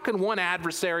sense. So how can one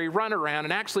adversary run around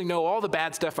and actually know all the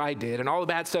bad stuff I did and all the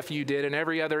bad stuff you did and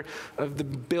every other of the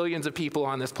billions of people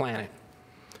on this planet?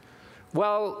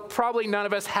 Well, probably none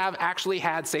of us have actually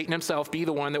had Satan himself be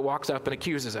the one that walks up and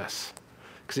accuses us,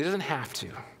 because he doesn't have to.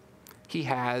 He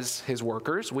has his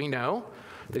workers. We know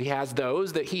that he has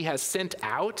those that he has sent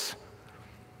out,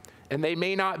 and they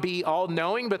may not be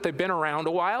all-knowing, but they've been around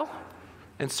a while,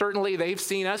 and certainly they've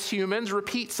seen us humans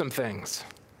repeat some things.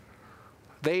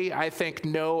 They, I think,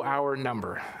 know our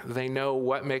number. They know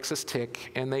what makes us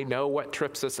tick, and they know what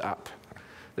trips us up.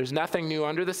 There's nothing new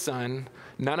under the sun.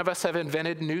 None of us have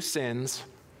invented new sins.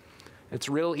 It's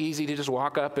real easy to just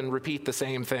walk up and repeat the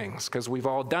same things because we've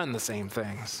all done the same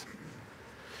things.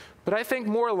 But I think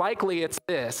more likely it's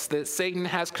this, that Satan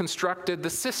has constructed the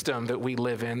system that we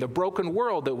live in, the broken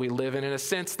world that we live in a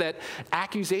sense that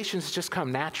accusations just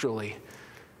come naturally.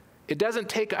 It doesn't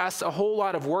take us a whole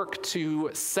lot of work to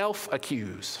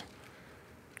self-accuse.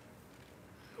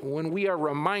 When we are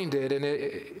reminded, and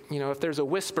if there's a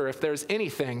whisper, if there's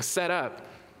anything set up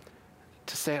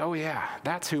to say, oh yeah,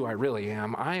 that's who I really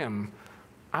am.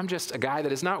 I'm just a guy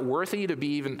that is not worthy to be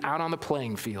even out on the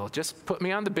playing field. Just put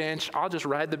me on the bench. I'll just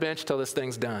ride the bench till this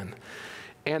thing's done.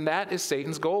 And that is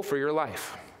Satan's goal for your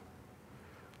life,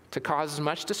 to cause as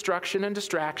much destruction and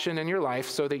distraction in your life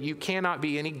so that you cannot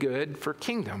be any good for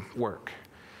kingdom work.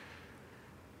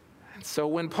 And so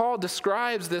when Paul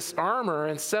describes this armor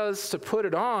and says to put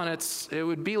it on, it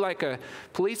would be like a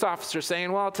police officer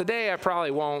saying, well, today I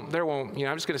probably won't,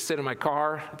 I'm just going to sit in my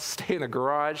car, stay in the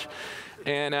garage,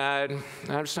 and I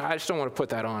just don't want to put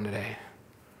that on today.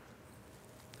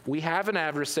 We have an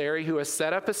adversary who has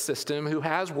set up a system, who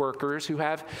has workers, who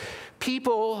have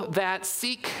people that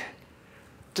seek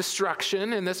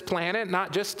destruction in this planet,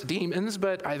 not just demons,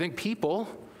 but I think people,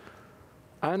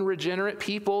 unregenerate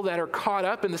people that are caught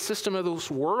up in the system of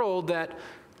this world that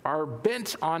are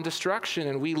bent on destruction,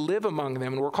 and we live among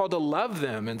them, and we're called to love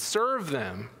them and serve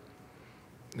them.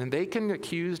 And they can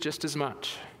accuse just as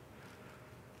much.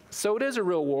 So it is a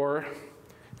real war.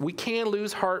 We can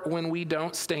lose heart when we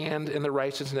don't stand in the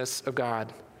righteousness of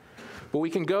God. But we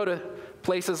can go to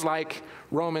places like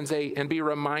Romans 8 and be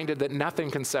reminded that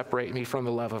nothing can separate me from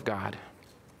the love of God.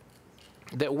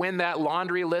 That when that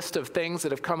laundry list of things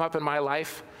that have come up in my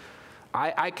life,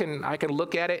 I can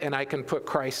look at it and I can put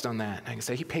Christ on that. I can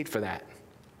say, he paid for that.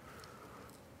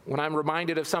 When I'm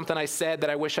reminded of something I said that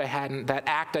I wish I hadn't, that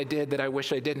act I did that I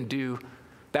wish I didn't do,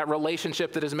 that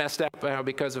relationship that is messed up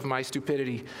because of my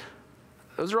stupidity,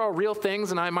 those are all real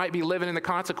things, and I might be living in the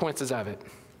consequences of it.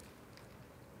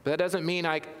 But that doesn't mean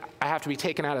I have to be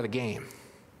taken out of the game.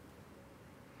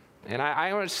 And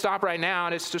I want to stop right now,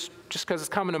 and it's just because it's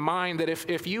coming to mind that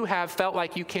if you have felt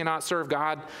like you cannot serve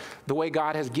God the way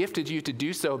God has gifted you to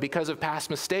do so because of past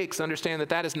mistakes, understand that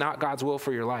that is not God's will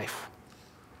for your life.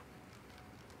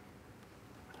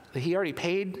 That He already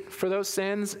paid for those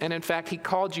sins, and in fact, He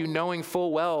called you knowing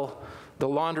full well the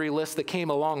laundry list that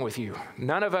came along with you.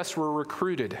 None of us were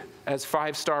recruited as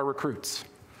 5-star recruits.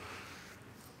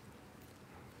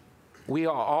 We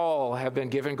all have been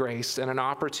given grace and an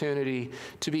opportunity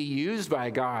to be used by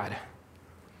God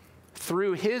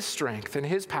through His strength and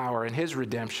His power and His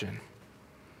redemption.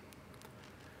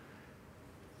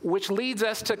 Which leads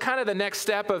us to kind of the next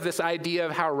step of this idea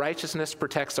of how righteousness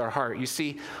protects our heart. You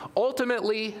see,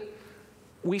 ultimately,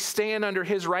 we stand under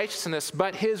His righteousness,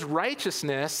 but His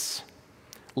righteousness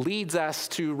leads us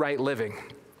to right living.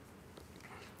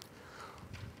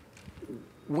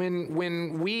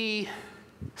 When we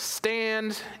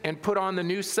stand and put on the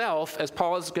new self, as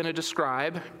Paul is going to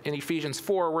describe in Ephesians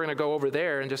 4, we're going to go over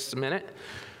there in just a minute.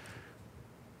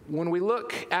 When we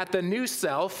look at the new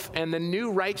self and the new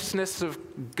righteousness of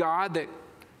God that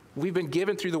we've been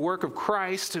given through the work of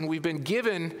Christ, and we've been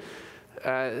given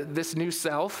this new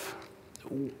self,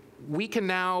 we can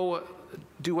now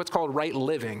do what's called right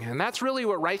living. And that's really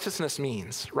what righteousness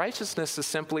means. Righteousness is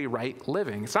simply right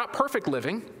living. It's not perfect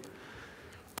living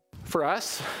for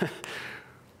us.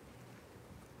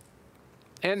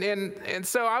 And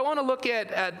so I want to look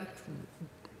at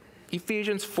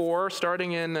Ephesians 4,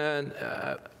 starting in,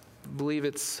 I believe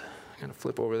it's, I'm going to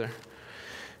flip over there.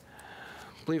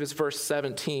 I believe it's verse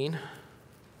 17.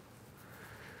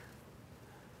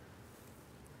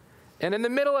 And in the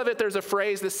middle of it, there's a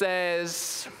phrase that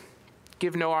says,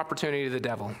 give no opportunity to the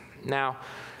devil. Now,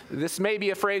 this may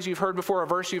be a phrase you've heard before, a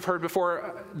verse you've heard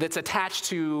before that's attached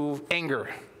to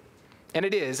anger. And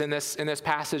it is in this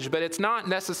passage, but it's not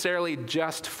necessarily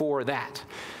just for that.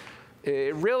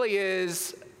 It really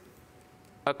is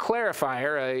a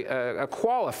clarifier, a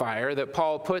qualifier that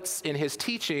Paul puts in his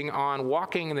teaching on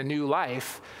walking the new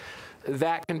life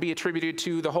that can be attributed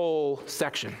to the whole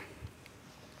section.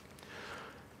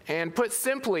 And put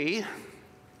simply,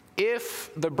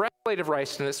 if the breastplate of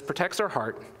righteousness protects our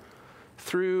heart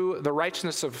through the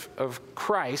righteousness of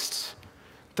Christ,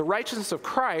 the righteousness of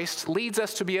Christ leads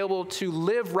us to be able to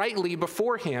live rightly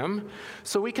before Him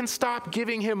so we can stop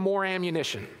giving Him more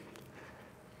ammunition.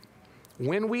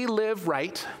 When we live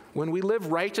right, when we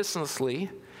live righteously,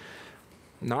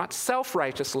 not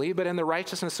self-righteously, but in the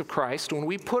righteousness of Christ, when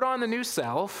we put on the new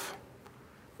self,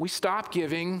 we stop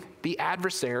giving the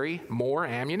adversary more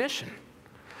ammunition.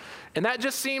 And that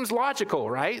just seems logical,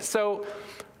 right? So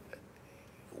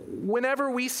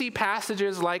whenever we see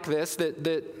passages like this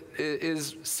that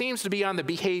seems to be on the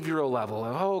behavioral level.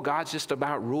 Oh, God's just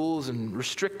about rules and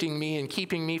restricting me and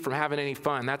keeping me from having any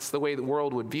fun. That's the way the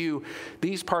world would view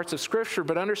these parts of Scripture.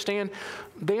 But understand,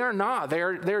 they are not.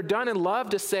 They're done in love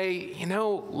to say,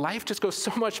 life just goes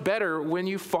so much better when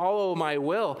you follow my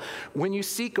will, when you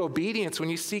seek obedience, when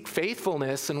you seek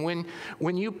faithfulness, and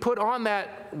when you put on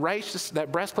that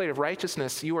breastplate of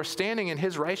righteousness, you are standing in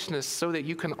his righteousness so that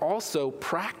you can also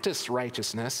practice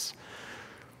righteousness,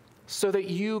 so that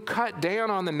you cut down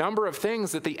on the number of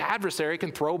things that the adversary can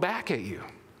throw back at you.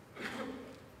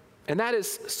 And that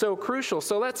is so crucial.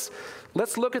 So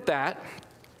let's look at that.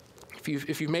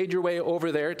 If you've made your way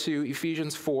over there to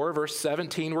Ephesians 4, verse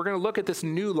 17, we're going to look at this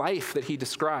new life that he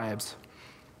describes.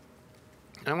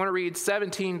 And I want to read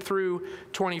 17 through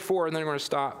 24, and then I'm going to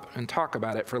stop and talk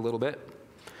about it for a little bit.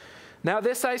 Now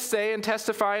this I say and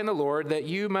testify in the Lord, that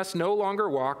you must no longer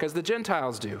walk as the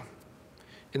Gentiles do,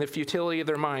 in the futility of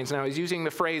their minds. Now, he's using the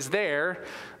phrase there,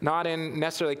 not in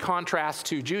necessarily contrast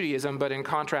to Judaism, but in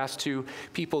contrast to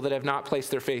people that have not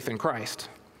placed their faith in Christ.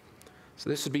 So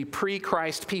this would be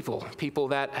pre-Christ people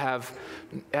that have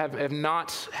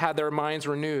not had their minds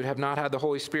renewed, have not had the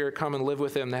Holy Spirit come and live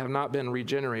with them, that have not been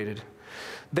regenerated.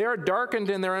 They are darkened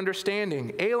in their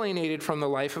understanding, alienated from the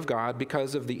life of God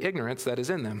because of the ignorance that is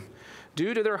in them,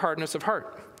 due to their hardness of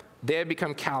heart. They have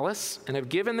become callous and have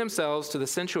given themselves to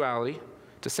sensuality,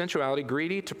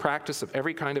 greedy to practice of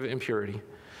every kind of impurity.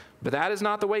 But that is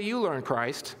not the way you learn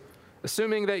Christ,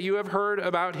 assuming that you have heard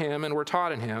about him and were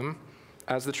taught in him,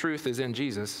 as the truth is in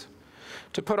Jesus,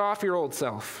 to put off your old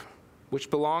self, which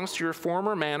belongs to your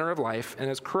former manner of life and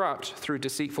is corrupt through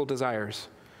deceitful desires,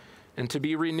 and to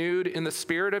be renewed in the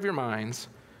spirit of your minds,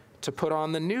 to put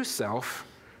on the new self,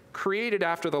 created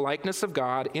after the likeness of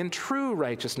God in true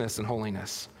righteousness and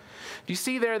holiness. Do you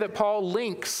see there that Paul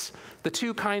links the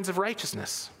two kinds of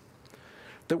righteousness?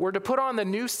 That we're to put on the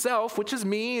new self, which is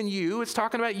me and you. It's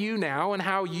talking about you now and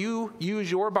how you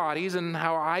use your bodies and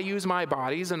how I use my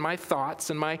bodies and my thoughts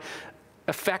and my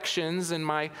affections and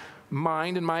my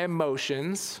mind and my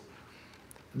emotions.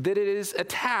 That it is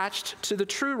attached to the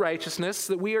true righteousness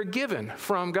that we are given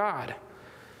from God.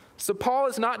 So Paul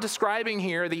is not describing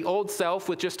here the old self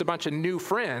with just a bunch of new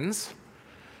friends,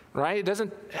 right? It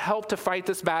doesn't help to fight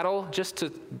this battle just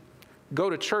to go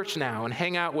to church now and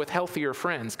hang out with healthier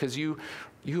friends because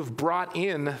you've brought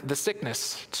in the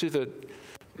sickness to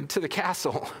the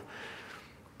castle.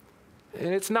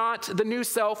 And it's not the new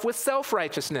self with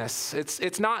self-righteousness.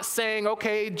 It's not saying,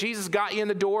 okay, Jesus got you in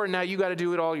the door and now you got to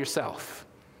do it all yourself.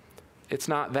 It's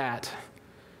not that.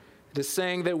 It is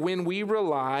saying that when we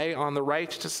rely on the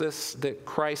righteousness that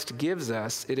Christ gives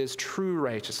us, it is true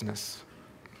righteousness.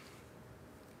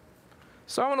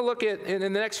 So I want to look at, in the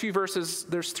next few verses,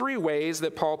 there's three ways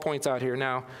that Paul points out here.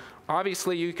 Now,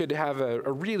 obviously, you could have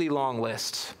a really long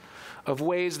list of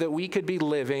ways that we could be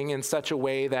living in such a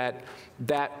way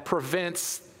that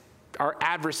prevents our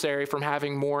adversary from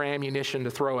having more ammunition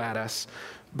to throw at us.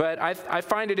 But I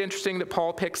find it interesting that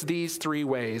Paul picks these three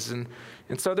ways. And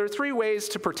so there are three ways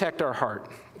to protect our heart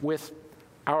with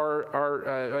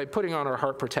our putting on our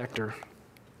heart protector.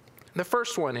 The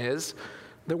first one is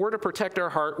that we're to protect our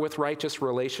heart with righteous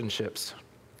relationships.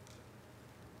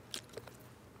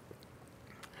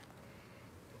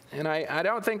 And I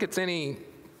don't think it's any,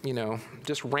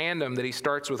 just random that he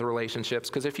starts with relationships,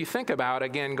 because if you think about,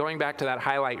 again, going back to that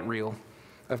highlight reel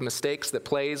of mistakes that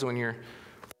plays when you're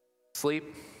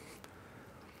asleep,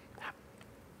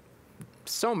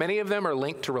 so many of them are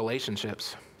linked to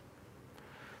relationships.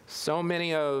 So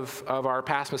many of our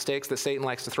past mistakes that Satan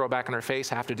likes to throw back in our face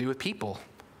have to do with people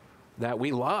that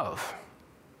we love,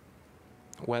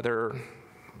 whether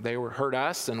they hurt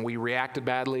us and we reacted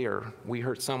badly or we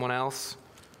hurt someone else.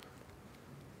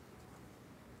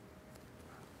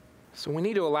 So we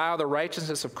need to allow the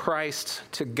righteousness of Christ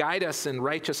to guide us in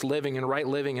righteous living and right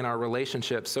living in our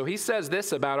relationships. So he says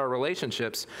this about our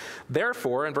relationships.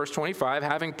 Therefore, in verse 25,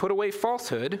 having put away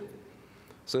falsehood,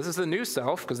 so this is the new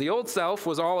self, because the old self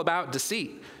was all about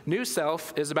deceit. New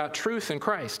self is about truth in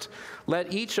Christ.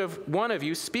 Let each one of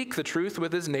you speak the truth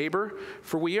with his neighbor,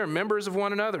 for we are members of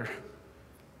one another.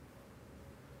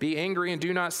 Be angry and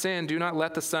do not sin. Do not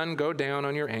let the sun go down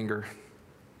on your anger.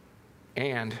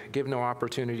 And give no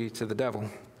opportunity to the devil.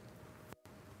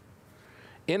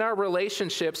 In our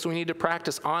relationships, we need to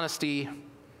practice honesty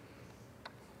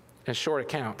and short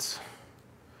accounts.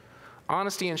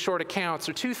 Honesty and short accounts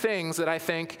are two things that I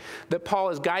think that Paul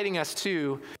is guiding us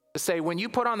to say, when you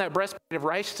put on that breastplate of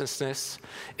righteousness,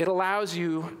 it allows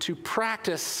you to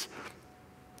practice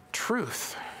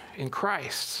truth in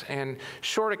Christ and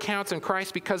short accounts in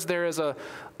Christ, because there is a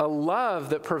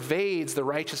love that pervades the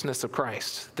righteousness of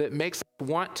Christ that makes us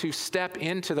want to step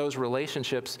into those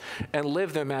relationships and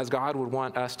live them as God would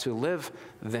want us to live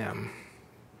them,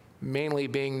 mainly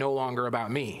being no longer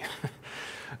about me,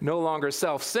 no longer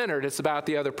self-centered. It's about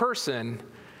the other person.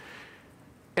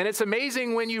 And it's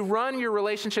amazing when you run your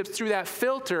relationships through that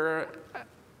filter,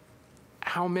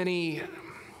 how many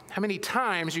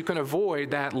times you can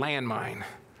avoid that landmine,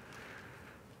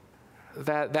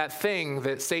 that thing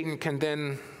that Satan can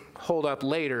then hold up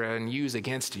later and use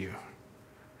against you.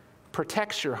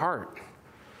 Protects your heart.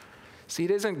 See,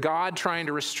 it isn't God trying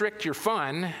to restrict your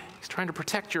fun. He's trying to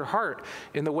protect your heart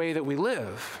in the way that we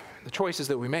live, the choices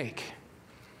that we make.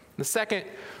 The second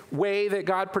way that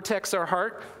God protects our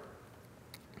heart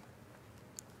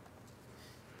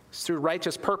is through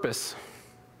righteous purpose.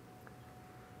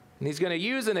 And he's going to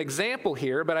use an example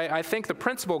here, but I think the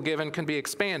principle given can be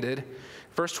expanded.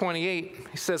 Verse 28,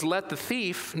 he says, "Let the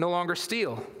thief no longer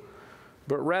steal,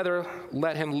 but rather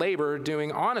let him labor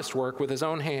doing honest work with his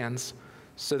own hands,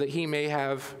 so that he may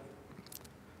have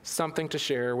something to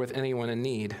share with anyone in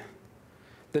need."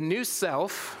 The new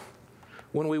self,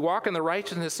 when we walk in the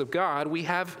righteousness of God, we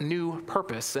have new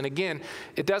purpose. And again,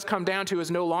 it does come down to it's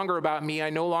no longer about me. I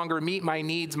no longer meet my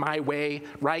needs my way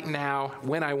right now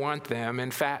when I want them.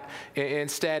 In fact,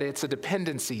 instead, it's a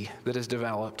dependency that is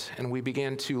developed. And we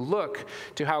begin to look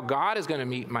to how God is going to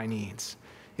meet my needs.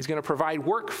 He's going to provide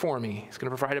work for me. He's going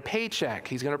to provide a paycheck.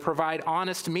 He's going to provide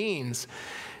honest means.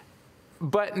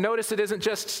 But notice it isn't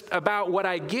just about what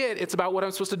I get. It's about what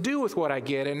I'm supposed to do with what I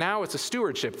get. And now it's a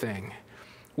stewardship thing,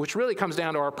 which really comes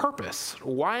down to our purpose,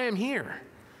 why I'm here.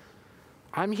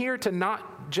 I'm here to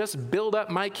not just build up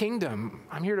my kingdom.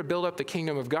 I'm here to build up the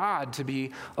kingdom of God, to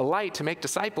be a light, to make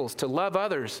disciples, to love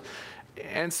others.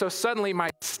 And so suddenly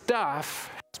my stuff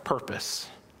has purpose.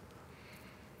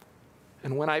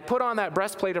 And when I put on that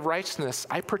breastplate of righteousness,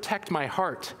 I protect my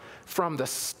heart from the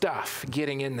stuff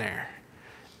getting in there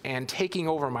and taking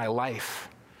over my life.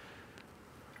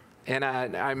 And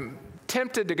I'm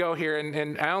tempted to go here,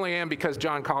 and I only am because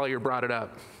John Collier brought it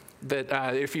up,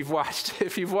 that if you've watched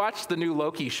the new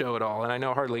Loki show at all, and I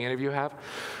know hardly any of you have,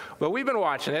 but we've been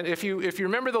watching it. If you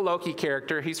remember the Loki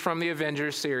character, he's from the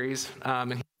Avengers series,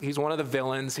 and he's one of the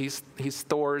villains. He's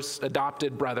Thor's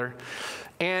adopted brother.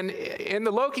 And in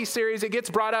the Loki series, it gets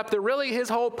brought up that really his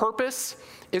whole purpose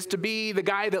is to be the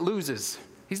guy that loses.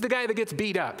 He's the guy that gets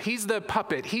beat up. He's the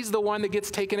puppet. He's the one that gets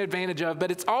taken advantage of.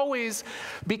 But it's always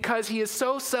because he is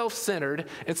so self-centered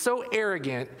and so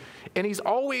arrogant, and he's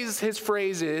always, his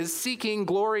phrase is, seeking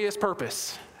glorious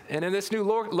purpose. And in this new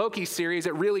Loki series,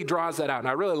 it really draws that out. And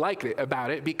I really like it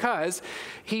about it because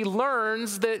he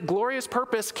learns that glorious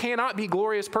purpose cannot be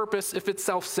glorious purpose if it's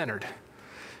self-centered.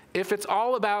 If it's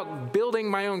all about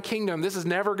building my own kingdom, this is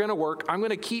never going to work. I'm going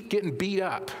to keep getting beat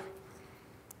up.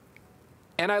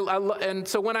 And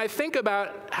so when I think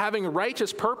about having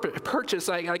righteous purchase,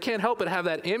 I can't help but have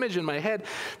that image in my head,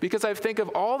 because I think of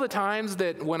all the times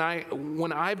that when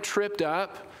I've tripped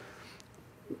up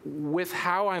with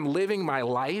how I'm living my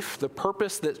life, the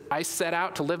purpose that I set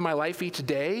out to live my life each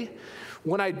day,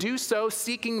 when I do so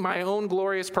seeking my own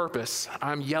glorious purpose,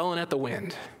 I'm yelling at the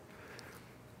wind.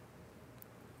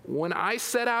 When I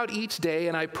set out each day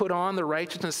and I put on the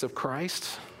righteousness of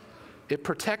Christ, it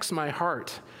protects my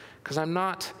heart, because I'm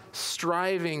not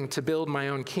striving to build my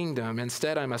own kingdom.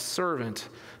 Instead, I'm a servant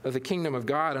of the kingdom of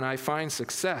God, and I find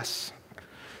success.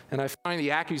 And I find the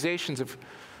accusations of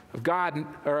God,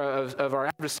 or of our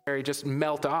adversary, just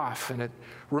melt off. And it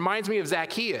reminds me of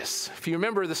Zacchaeus. If you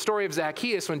remember the story of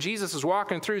Zacchaeus, when Jesus was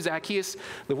walking through, Zacchaeus,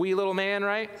 the wee little man,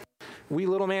 right? Wee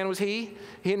little man was he.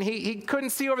 And he couldn't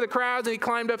see over the crowds, and he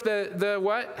climbed up the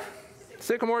what?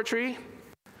 Sycamore tree.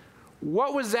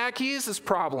 What was Zacchaeus'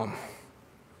 problem?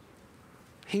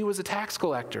 He was a tax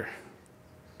collector.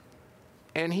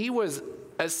 And he was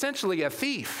essentially a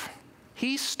thief.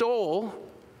 He stole,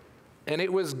 and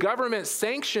it was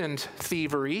government-sanctioned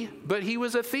thievery, but he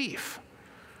was a thief.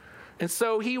 And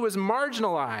so he was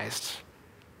marginalized.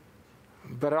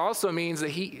 But it also means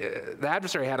that the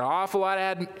adversary had an awful lot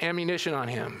of ammunition on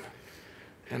him.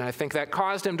 And I think that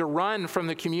caused him to run from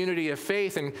the community of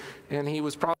faith, and he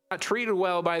was probably not treated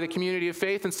well by the community of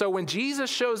faith. And so when Jesus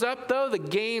shows up, though, the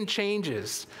game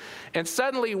changes. And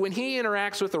suddenly, when he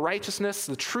interacts with the righteousness,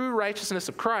 the true righteousness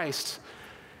of Christ,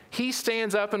 he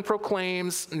stands up and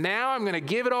proclaims, now I'm going to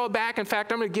give it all back. In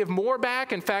fact, I'm going to give more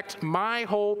back. In fact, my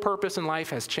whole purpose in life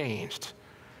has changed.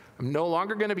 I'm no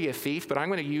longer going to be a thief, but I'm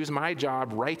going to use my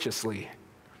job righteously.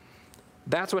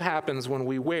 That's what happens when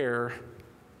we wear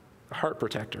a heart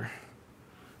protector.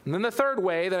 And then the third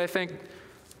way that I think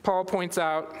Paul points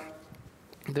out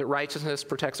that righteousness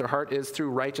protects our heart is through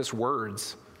righteous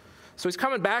words. So he's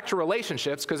coming back to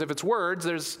relationships, because if it's words,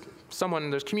 there's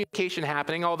there's communication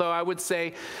happening, although I would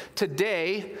say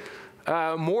today,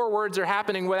 more words are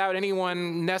happening without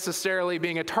anyone necessarily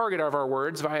being a target of our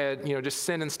words via, just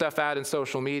sending stuff out in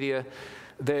social media,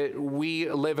 that we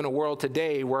live in a world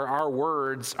today where our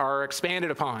words are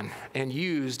expanded upon and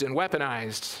used and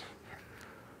weaponized.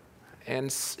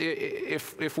 And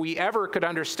if we ever could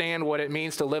understand what it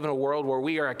means to live in a world where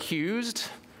we are accused,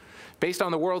 based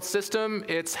on the world system,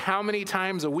 it's how many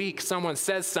times a week someone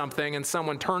says something and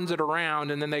someone turns it around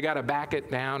and then they got to back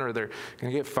it down, or they're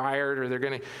going to get fired, or they're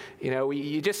going to,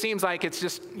 it just seems like it's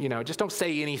just, just don't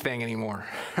say anything anymore.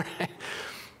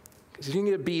 Because you can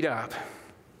get beat up.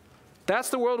 That's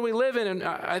the world we live in, and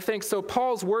I think so.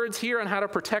 Paul's words here on how to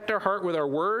protect our heart with our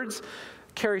words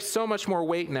carry so much more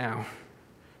weight now.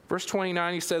 Verse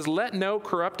 29, he says, "Let no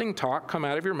corrupting talk come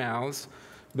out of your mouths,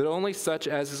 but only such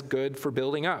as is good for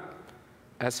building up,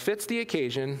 as fits the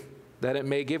occasion, that it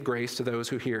may give grace to those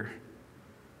who hear."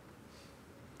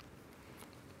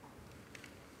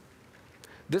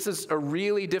 This is a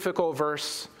really difficult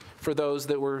verse for those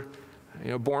that were,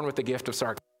 born with the gift of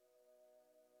sarcasm.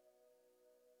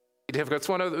 It's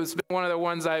one of the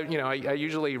ones I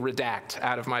usually redact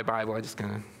out of my Bible. I just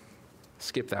kind of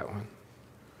skip that one.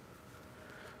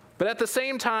 But at the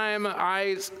same time,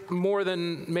 more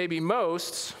than maybe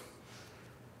most,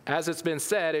 as it's been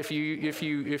said, if you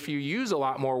use a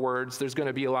lot more words, there's going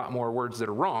to be a lot more words that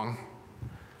are wrong.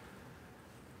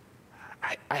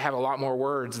 I have a lot more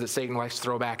words that Satan likes to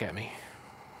throw back at me,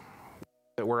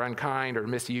 that were unkind or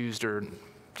misused, or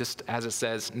just, as it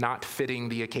says, not fitting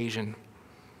the occasion.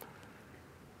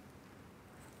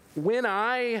 When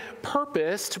I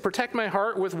purpose to protect my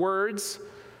heart with words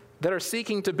that are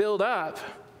seeking to build up,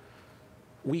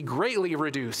 we greatly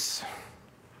reduce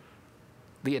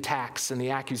the attacks and the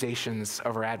accusations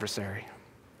of our adversary.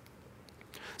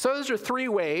 So those are three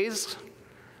ways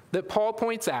that Paul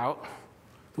points out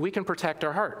that we can protect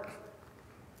our heart.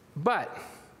 But,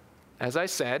 as I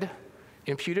said,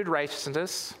 imputed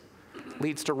righteousness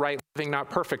leads to right living, not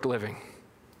perfect living.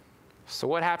 So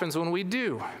what happens when we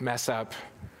do mess up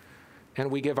and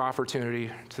we give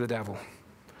opportunity to the devil?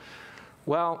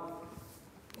 Well,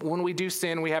 when we do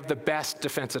sin, we have the best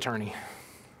defense attorney.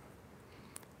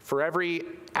 For every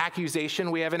accusation,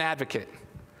 we have an advocate.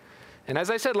 And as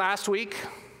I said last week,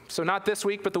 so not this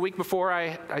week, but the week before,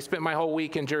 I spent my whole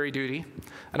week in jury duty.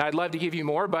 And I'd love to give you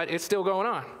more, but it's still going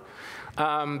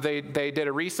on. They did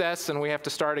a recess, and we have to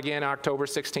start again October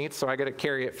 16th, so I got to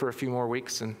carry it for a few more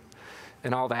weeks and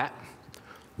all that.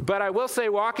 But I will say,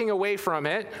 walking away from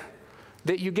it,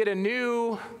 that you get a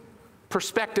new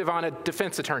perspective on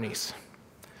defense attorneys.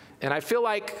 And I feel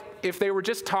like if they were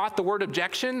just taught the word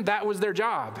objection, that was their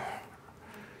job.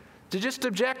 To just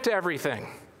object to everything.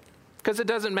 Because it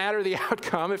doesn't matter the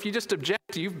outcome. If you just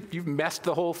object, you've messed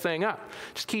the whole thing up.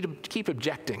 Just keep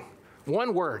objecting.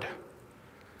 One word.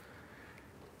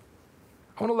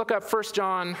 I want to look up 1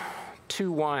 John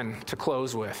 2:1 to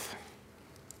close with.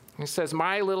 It says,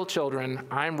 "My little children,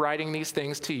 I'm writing these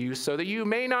things to you so that you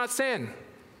may not sin.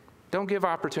 Don't give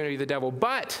opportunity to the devil.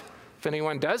 But if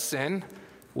anyone does sin,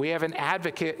 we have an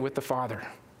advocate with the Father,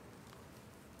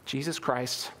 Jesus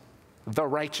Christ, the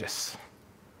righteous."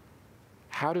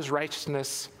 How does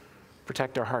righteousness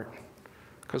protect our heart?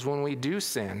 Because when we do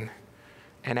sin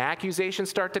and accusations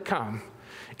start to come,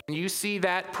 and you see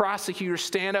that prosecutor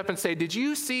stand up and say, "Did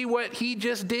you see what he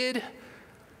just did?"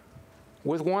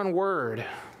 With one word,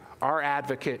 our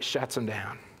advocate shuts him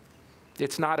down.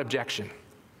 It's not objection.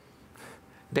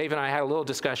 Dave and I had a little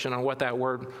discussion on what that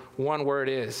one word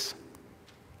is.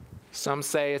 Some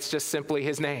say it's just simply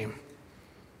his name.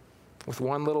 With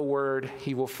one little word,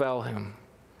 he will fell him.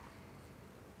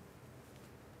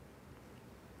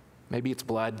 Maybe it's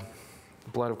blood, the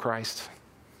blood of Christ.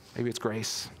 Maybe it's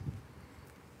grace.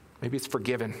 Maybe it's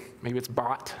forgiven. Maybe it's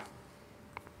bought.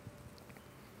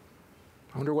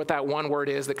 I wonder what that one word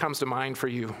is that comes to mind for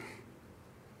you,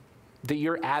 that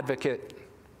your advocate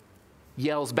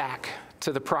yells back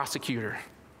to the prosecutor.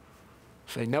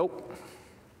 Say, "Nope.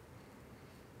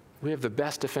 We have the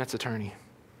best defense attorney."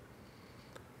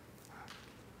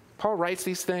 Paul writes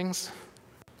these things.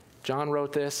 John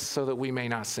wrote this so that we may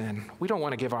not sin. We don't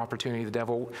want to give opportunity to the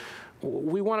devil.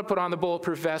 We want to put on the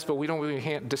bulletproof vest, but we don't want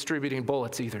to be distributing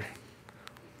bullets either.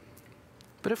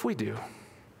 But if we do,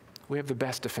 we have the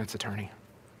best defense attorney.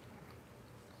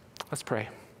 Let's pray.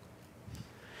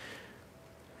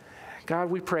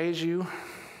 God, we praise you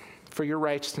for your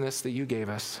righteousness that you gave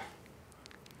us.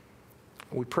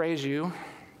 We praise you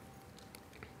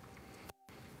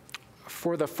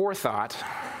for the forethought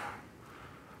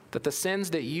that the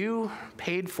sins that you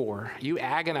paid for, you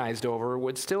agonized over,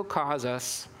 would still cause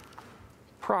us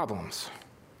problems.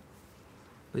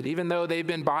 that even though they've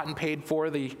been bought and paid for,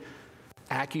 the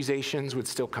accusations would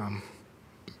still come.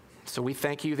 So we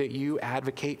thank you that you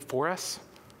advocate for us.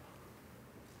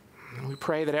 And we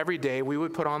pray that every day we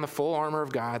would put on the full armor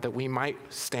of God that we might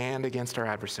stand against our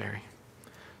adversary,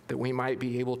 that we might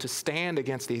be able to stand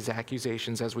against these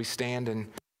accusations as we stand in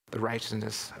the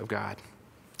righteousness of God.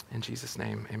 In Jesus'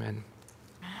 name, amen.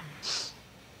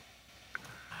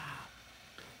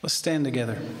 Let's stand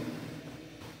together.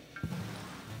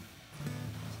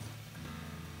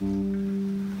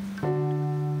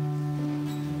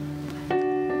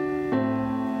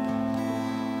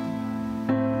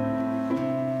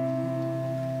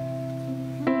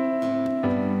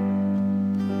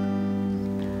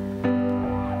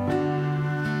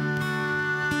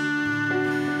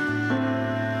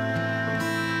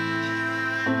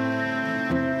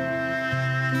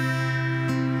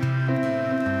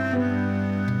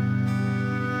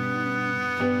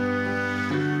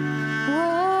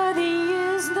 Worthy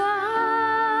is the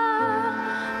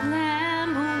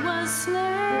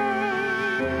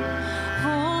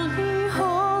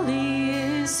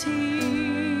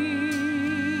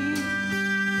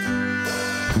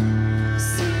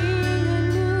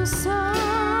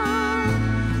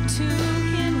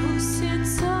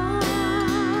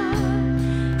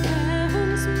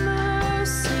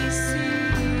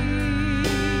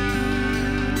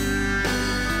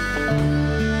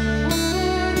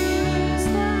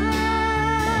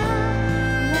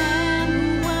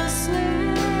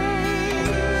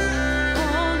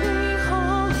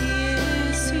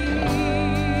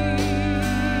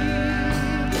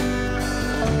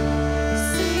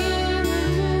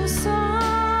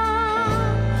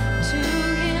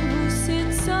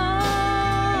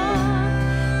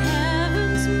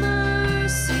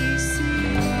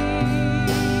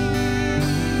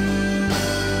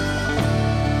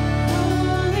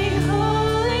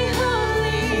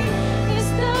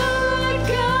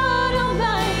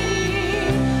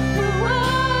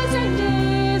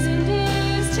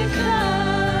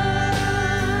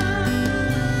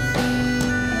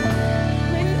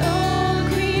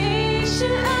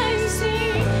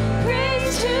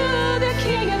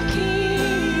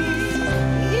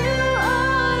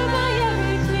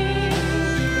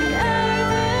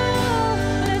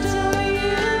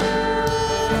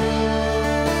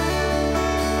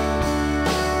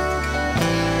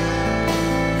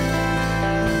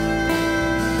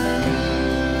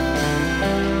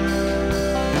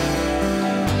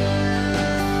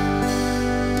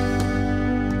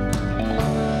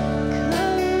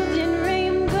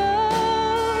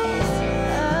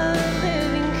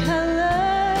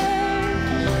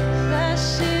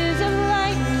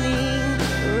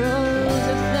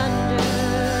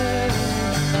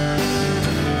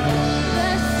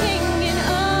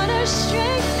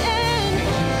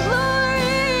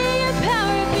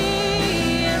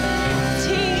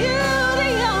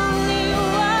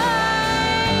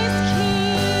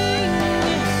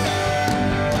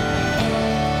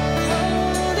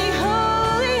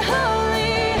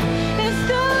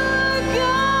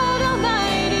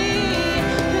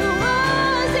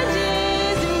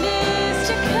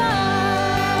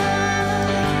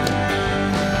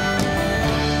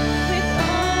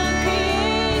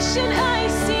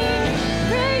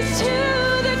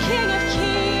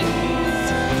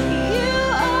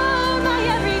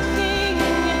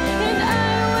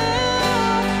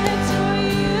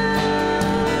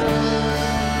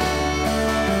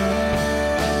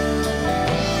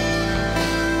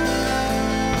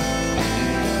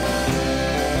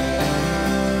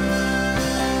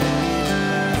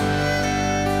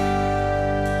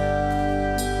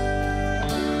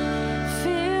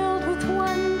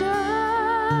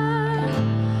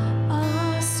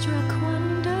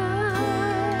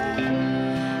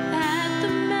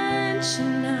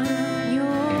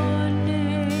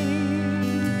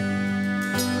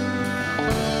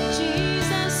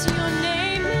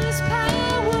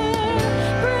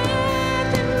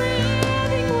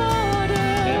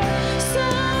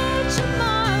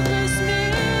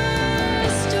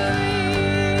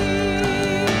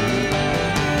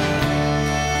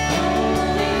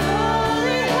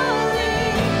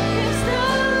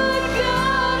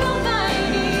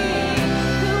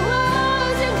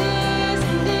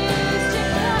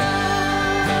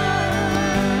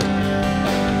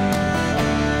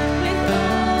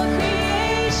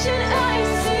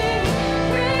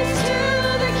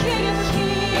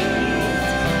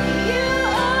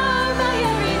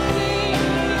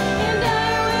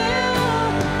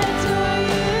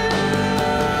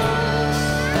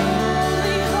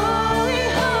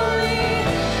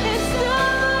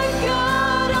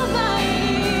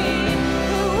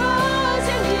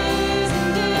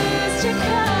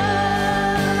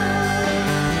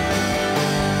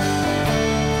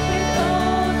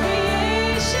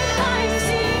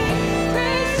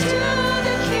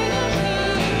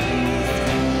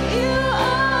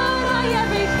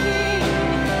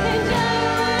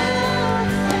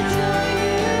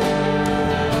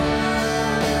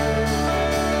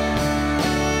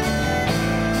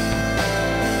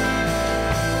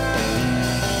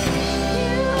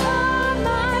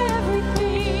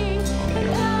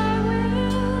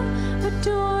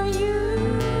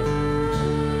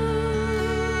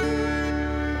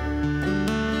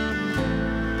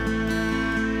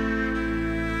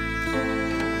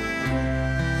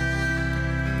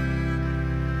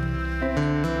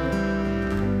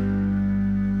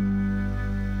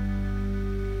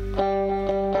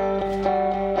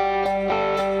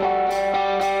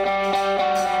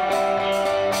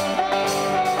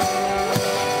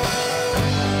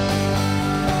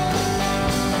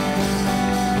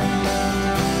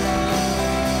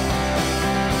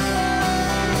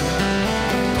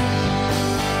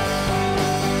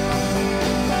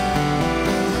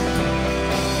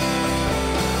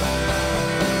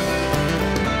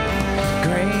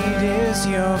is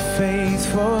your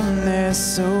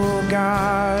faithfulness, O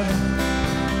God.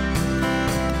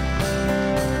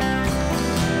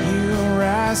 You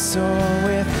wrestle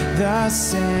with the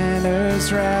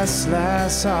sinner's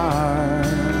restless heart.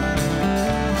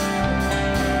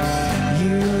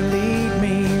 You lead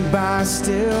me by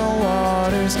still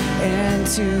waters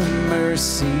into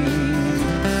mercy,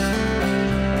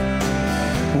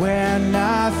 where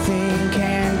nothing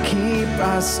can keep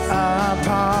us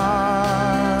apart.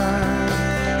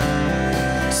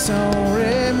 So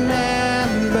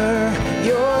remember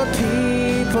your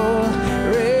people,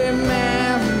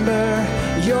 remember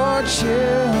your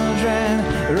children,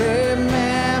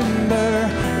 remember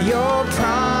your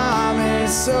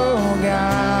promise, oh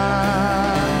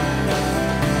God.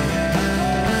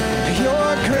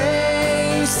 Your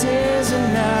grace is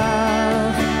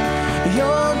enough.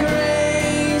 Your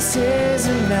grace is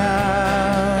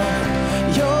enough.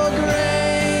 Your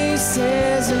grace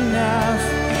is enough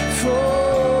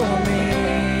for me.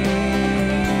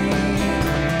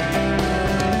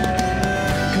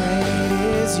 Great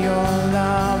is your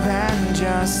love and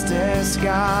justice,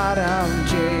 God of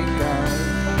Jacob.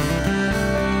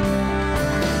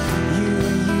 You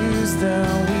use the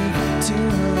weak to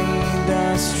lead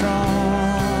the strong.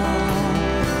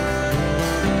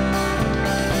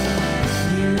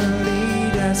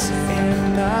 In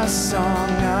the song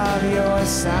of your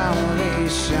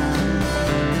salvation,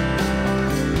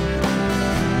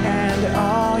 and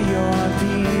all your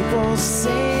people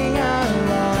sing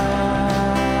along.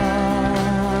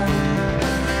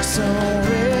 So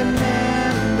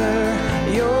remember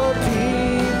your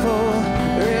people,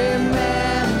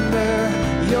 remember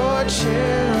your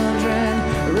children,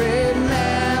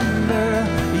 remember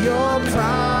your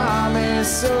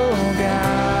promise, oh God.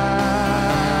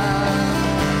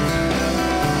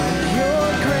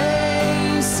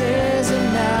 Is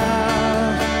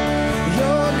enough.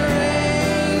 Your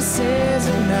grace is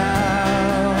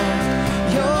enough.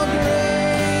 Your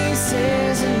grace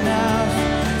is enough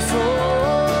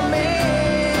for me.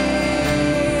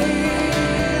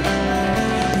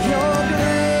 Your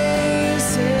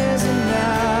grace is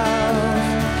enough.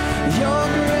 Your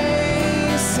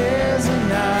grace is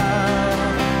enough.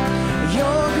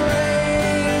 Your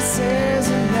grace is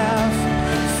enough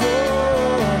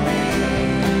for me.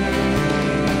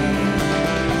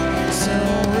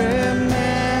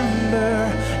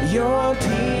 Your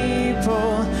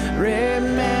people,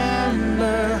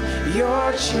 remember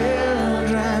your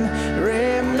children,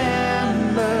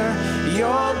 remember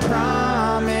your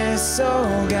promise,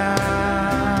 oh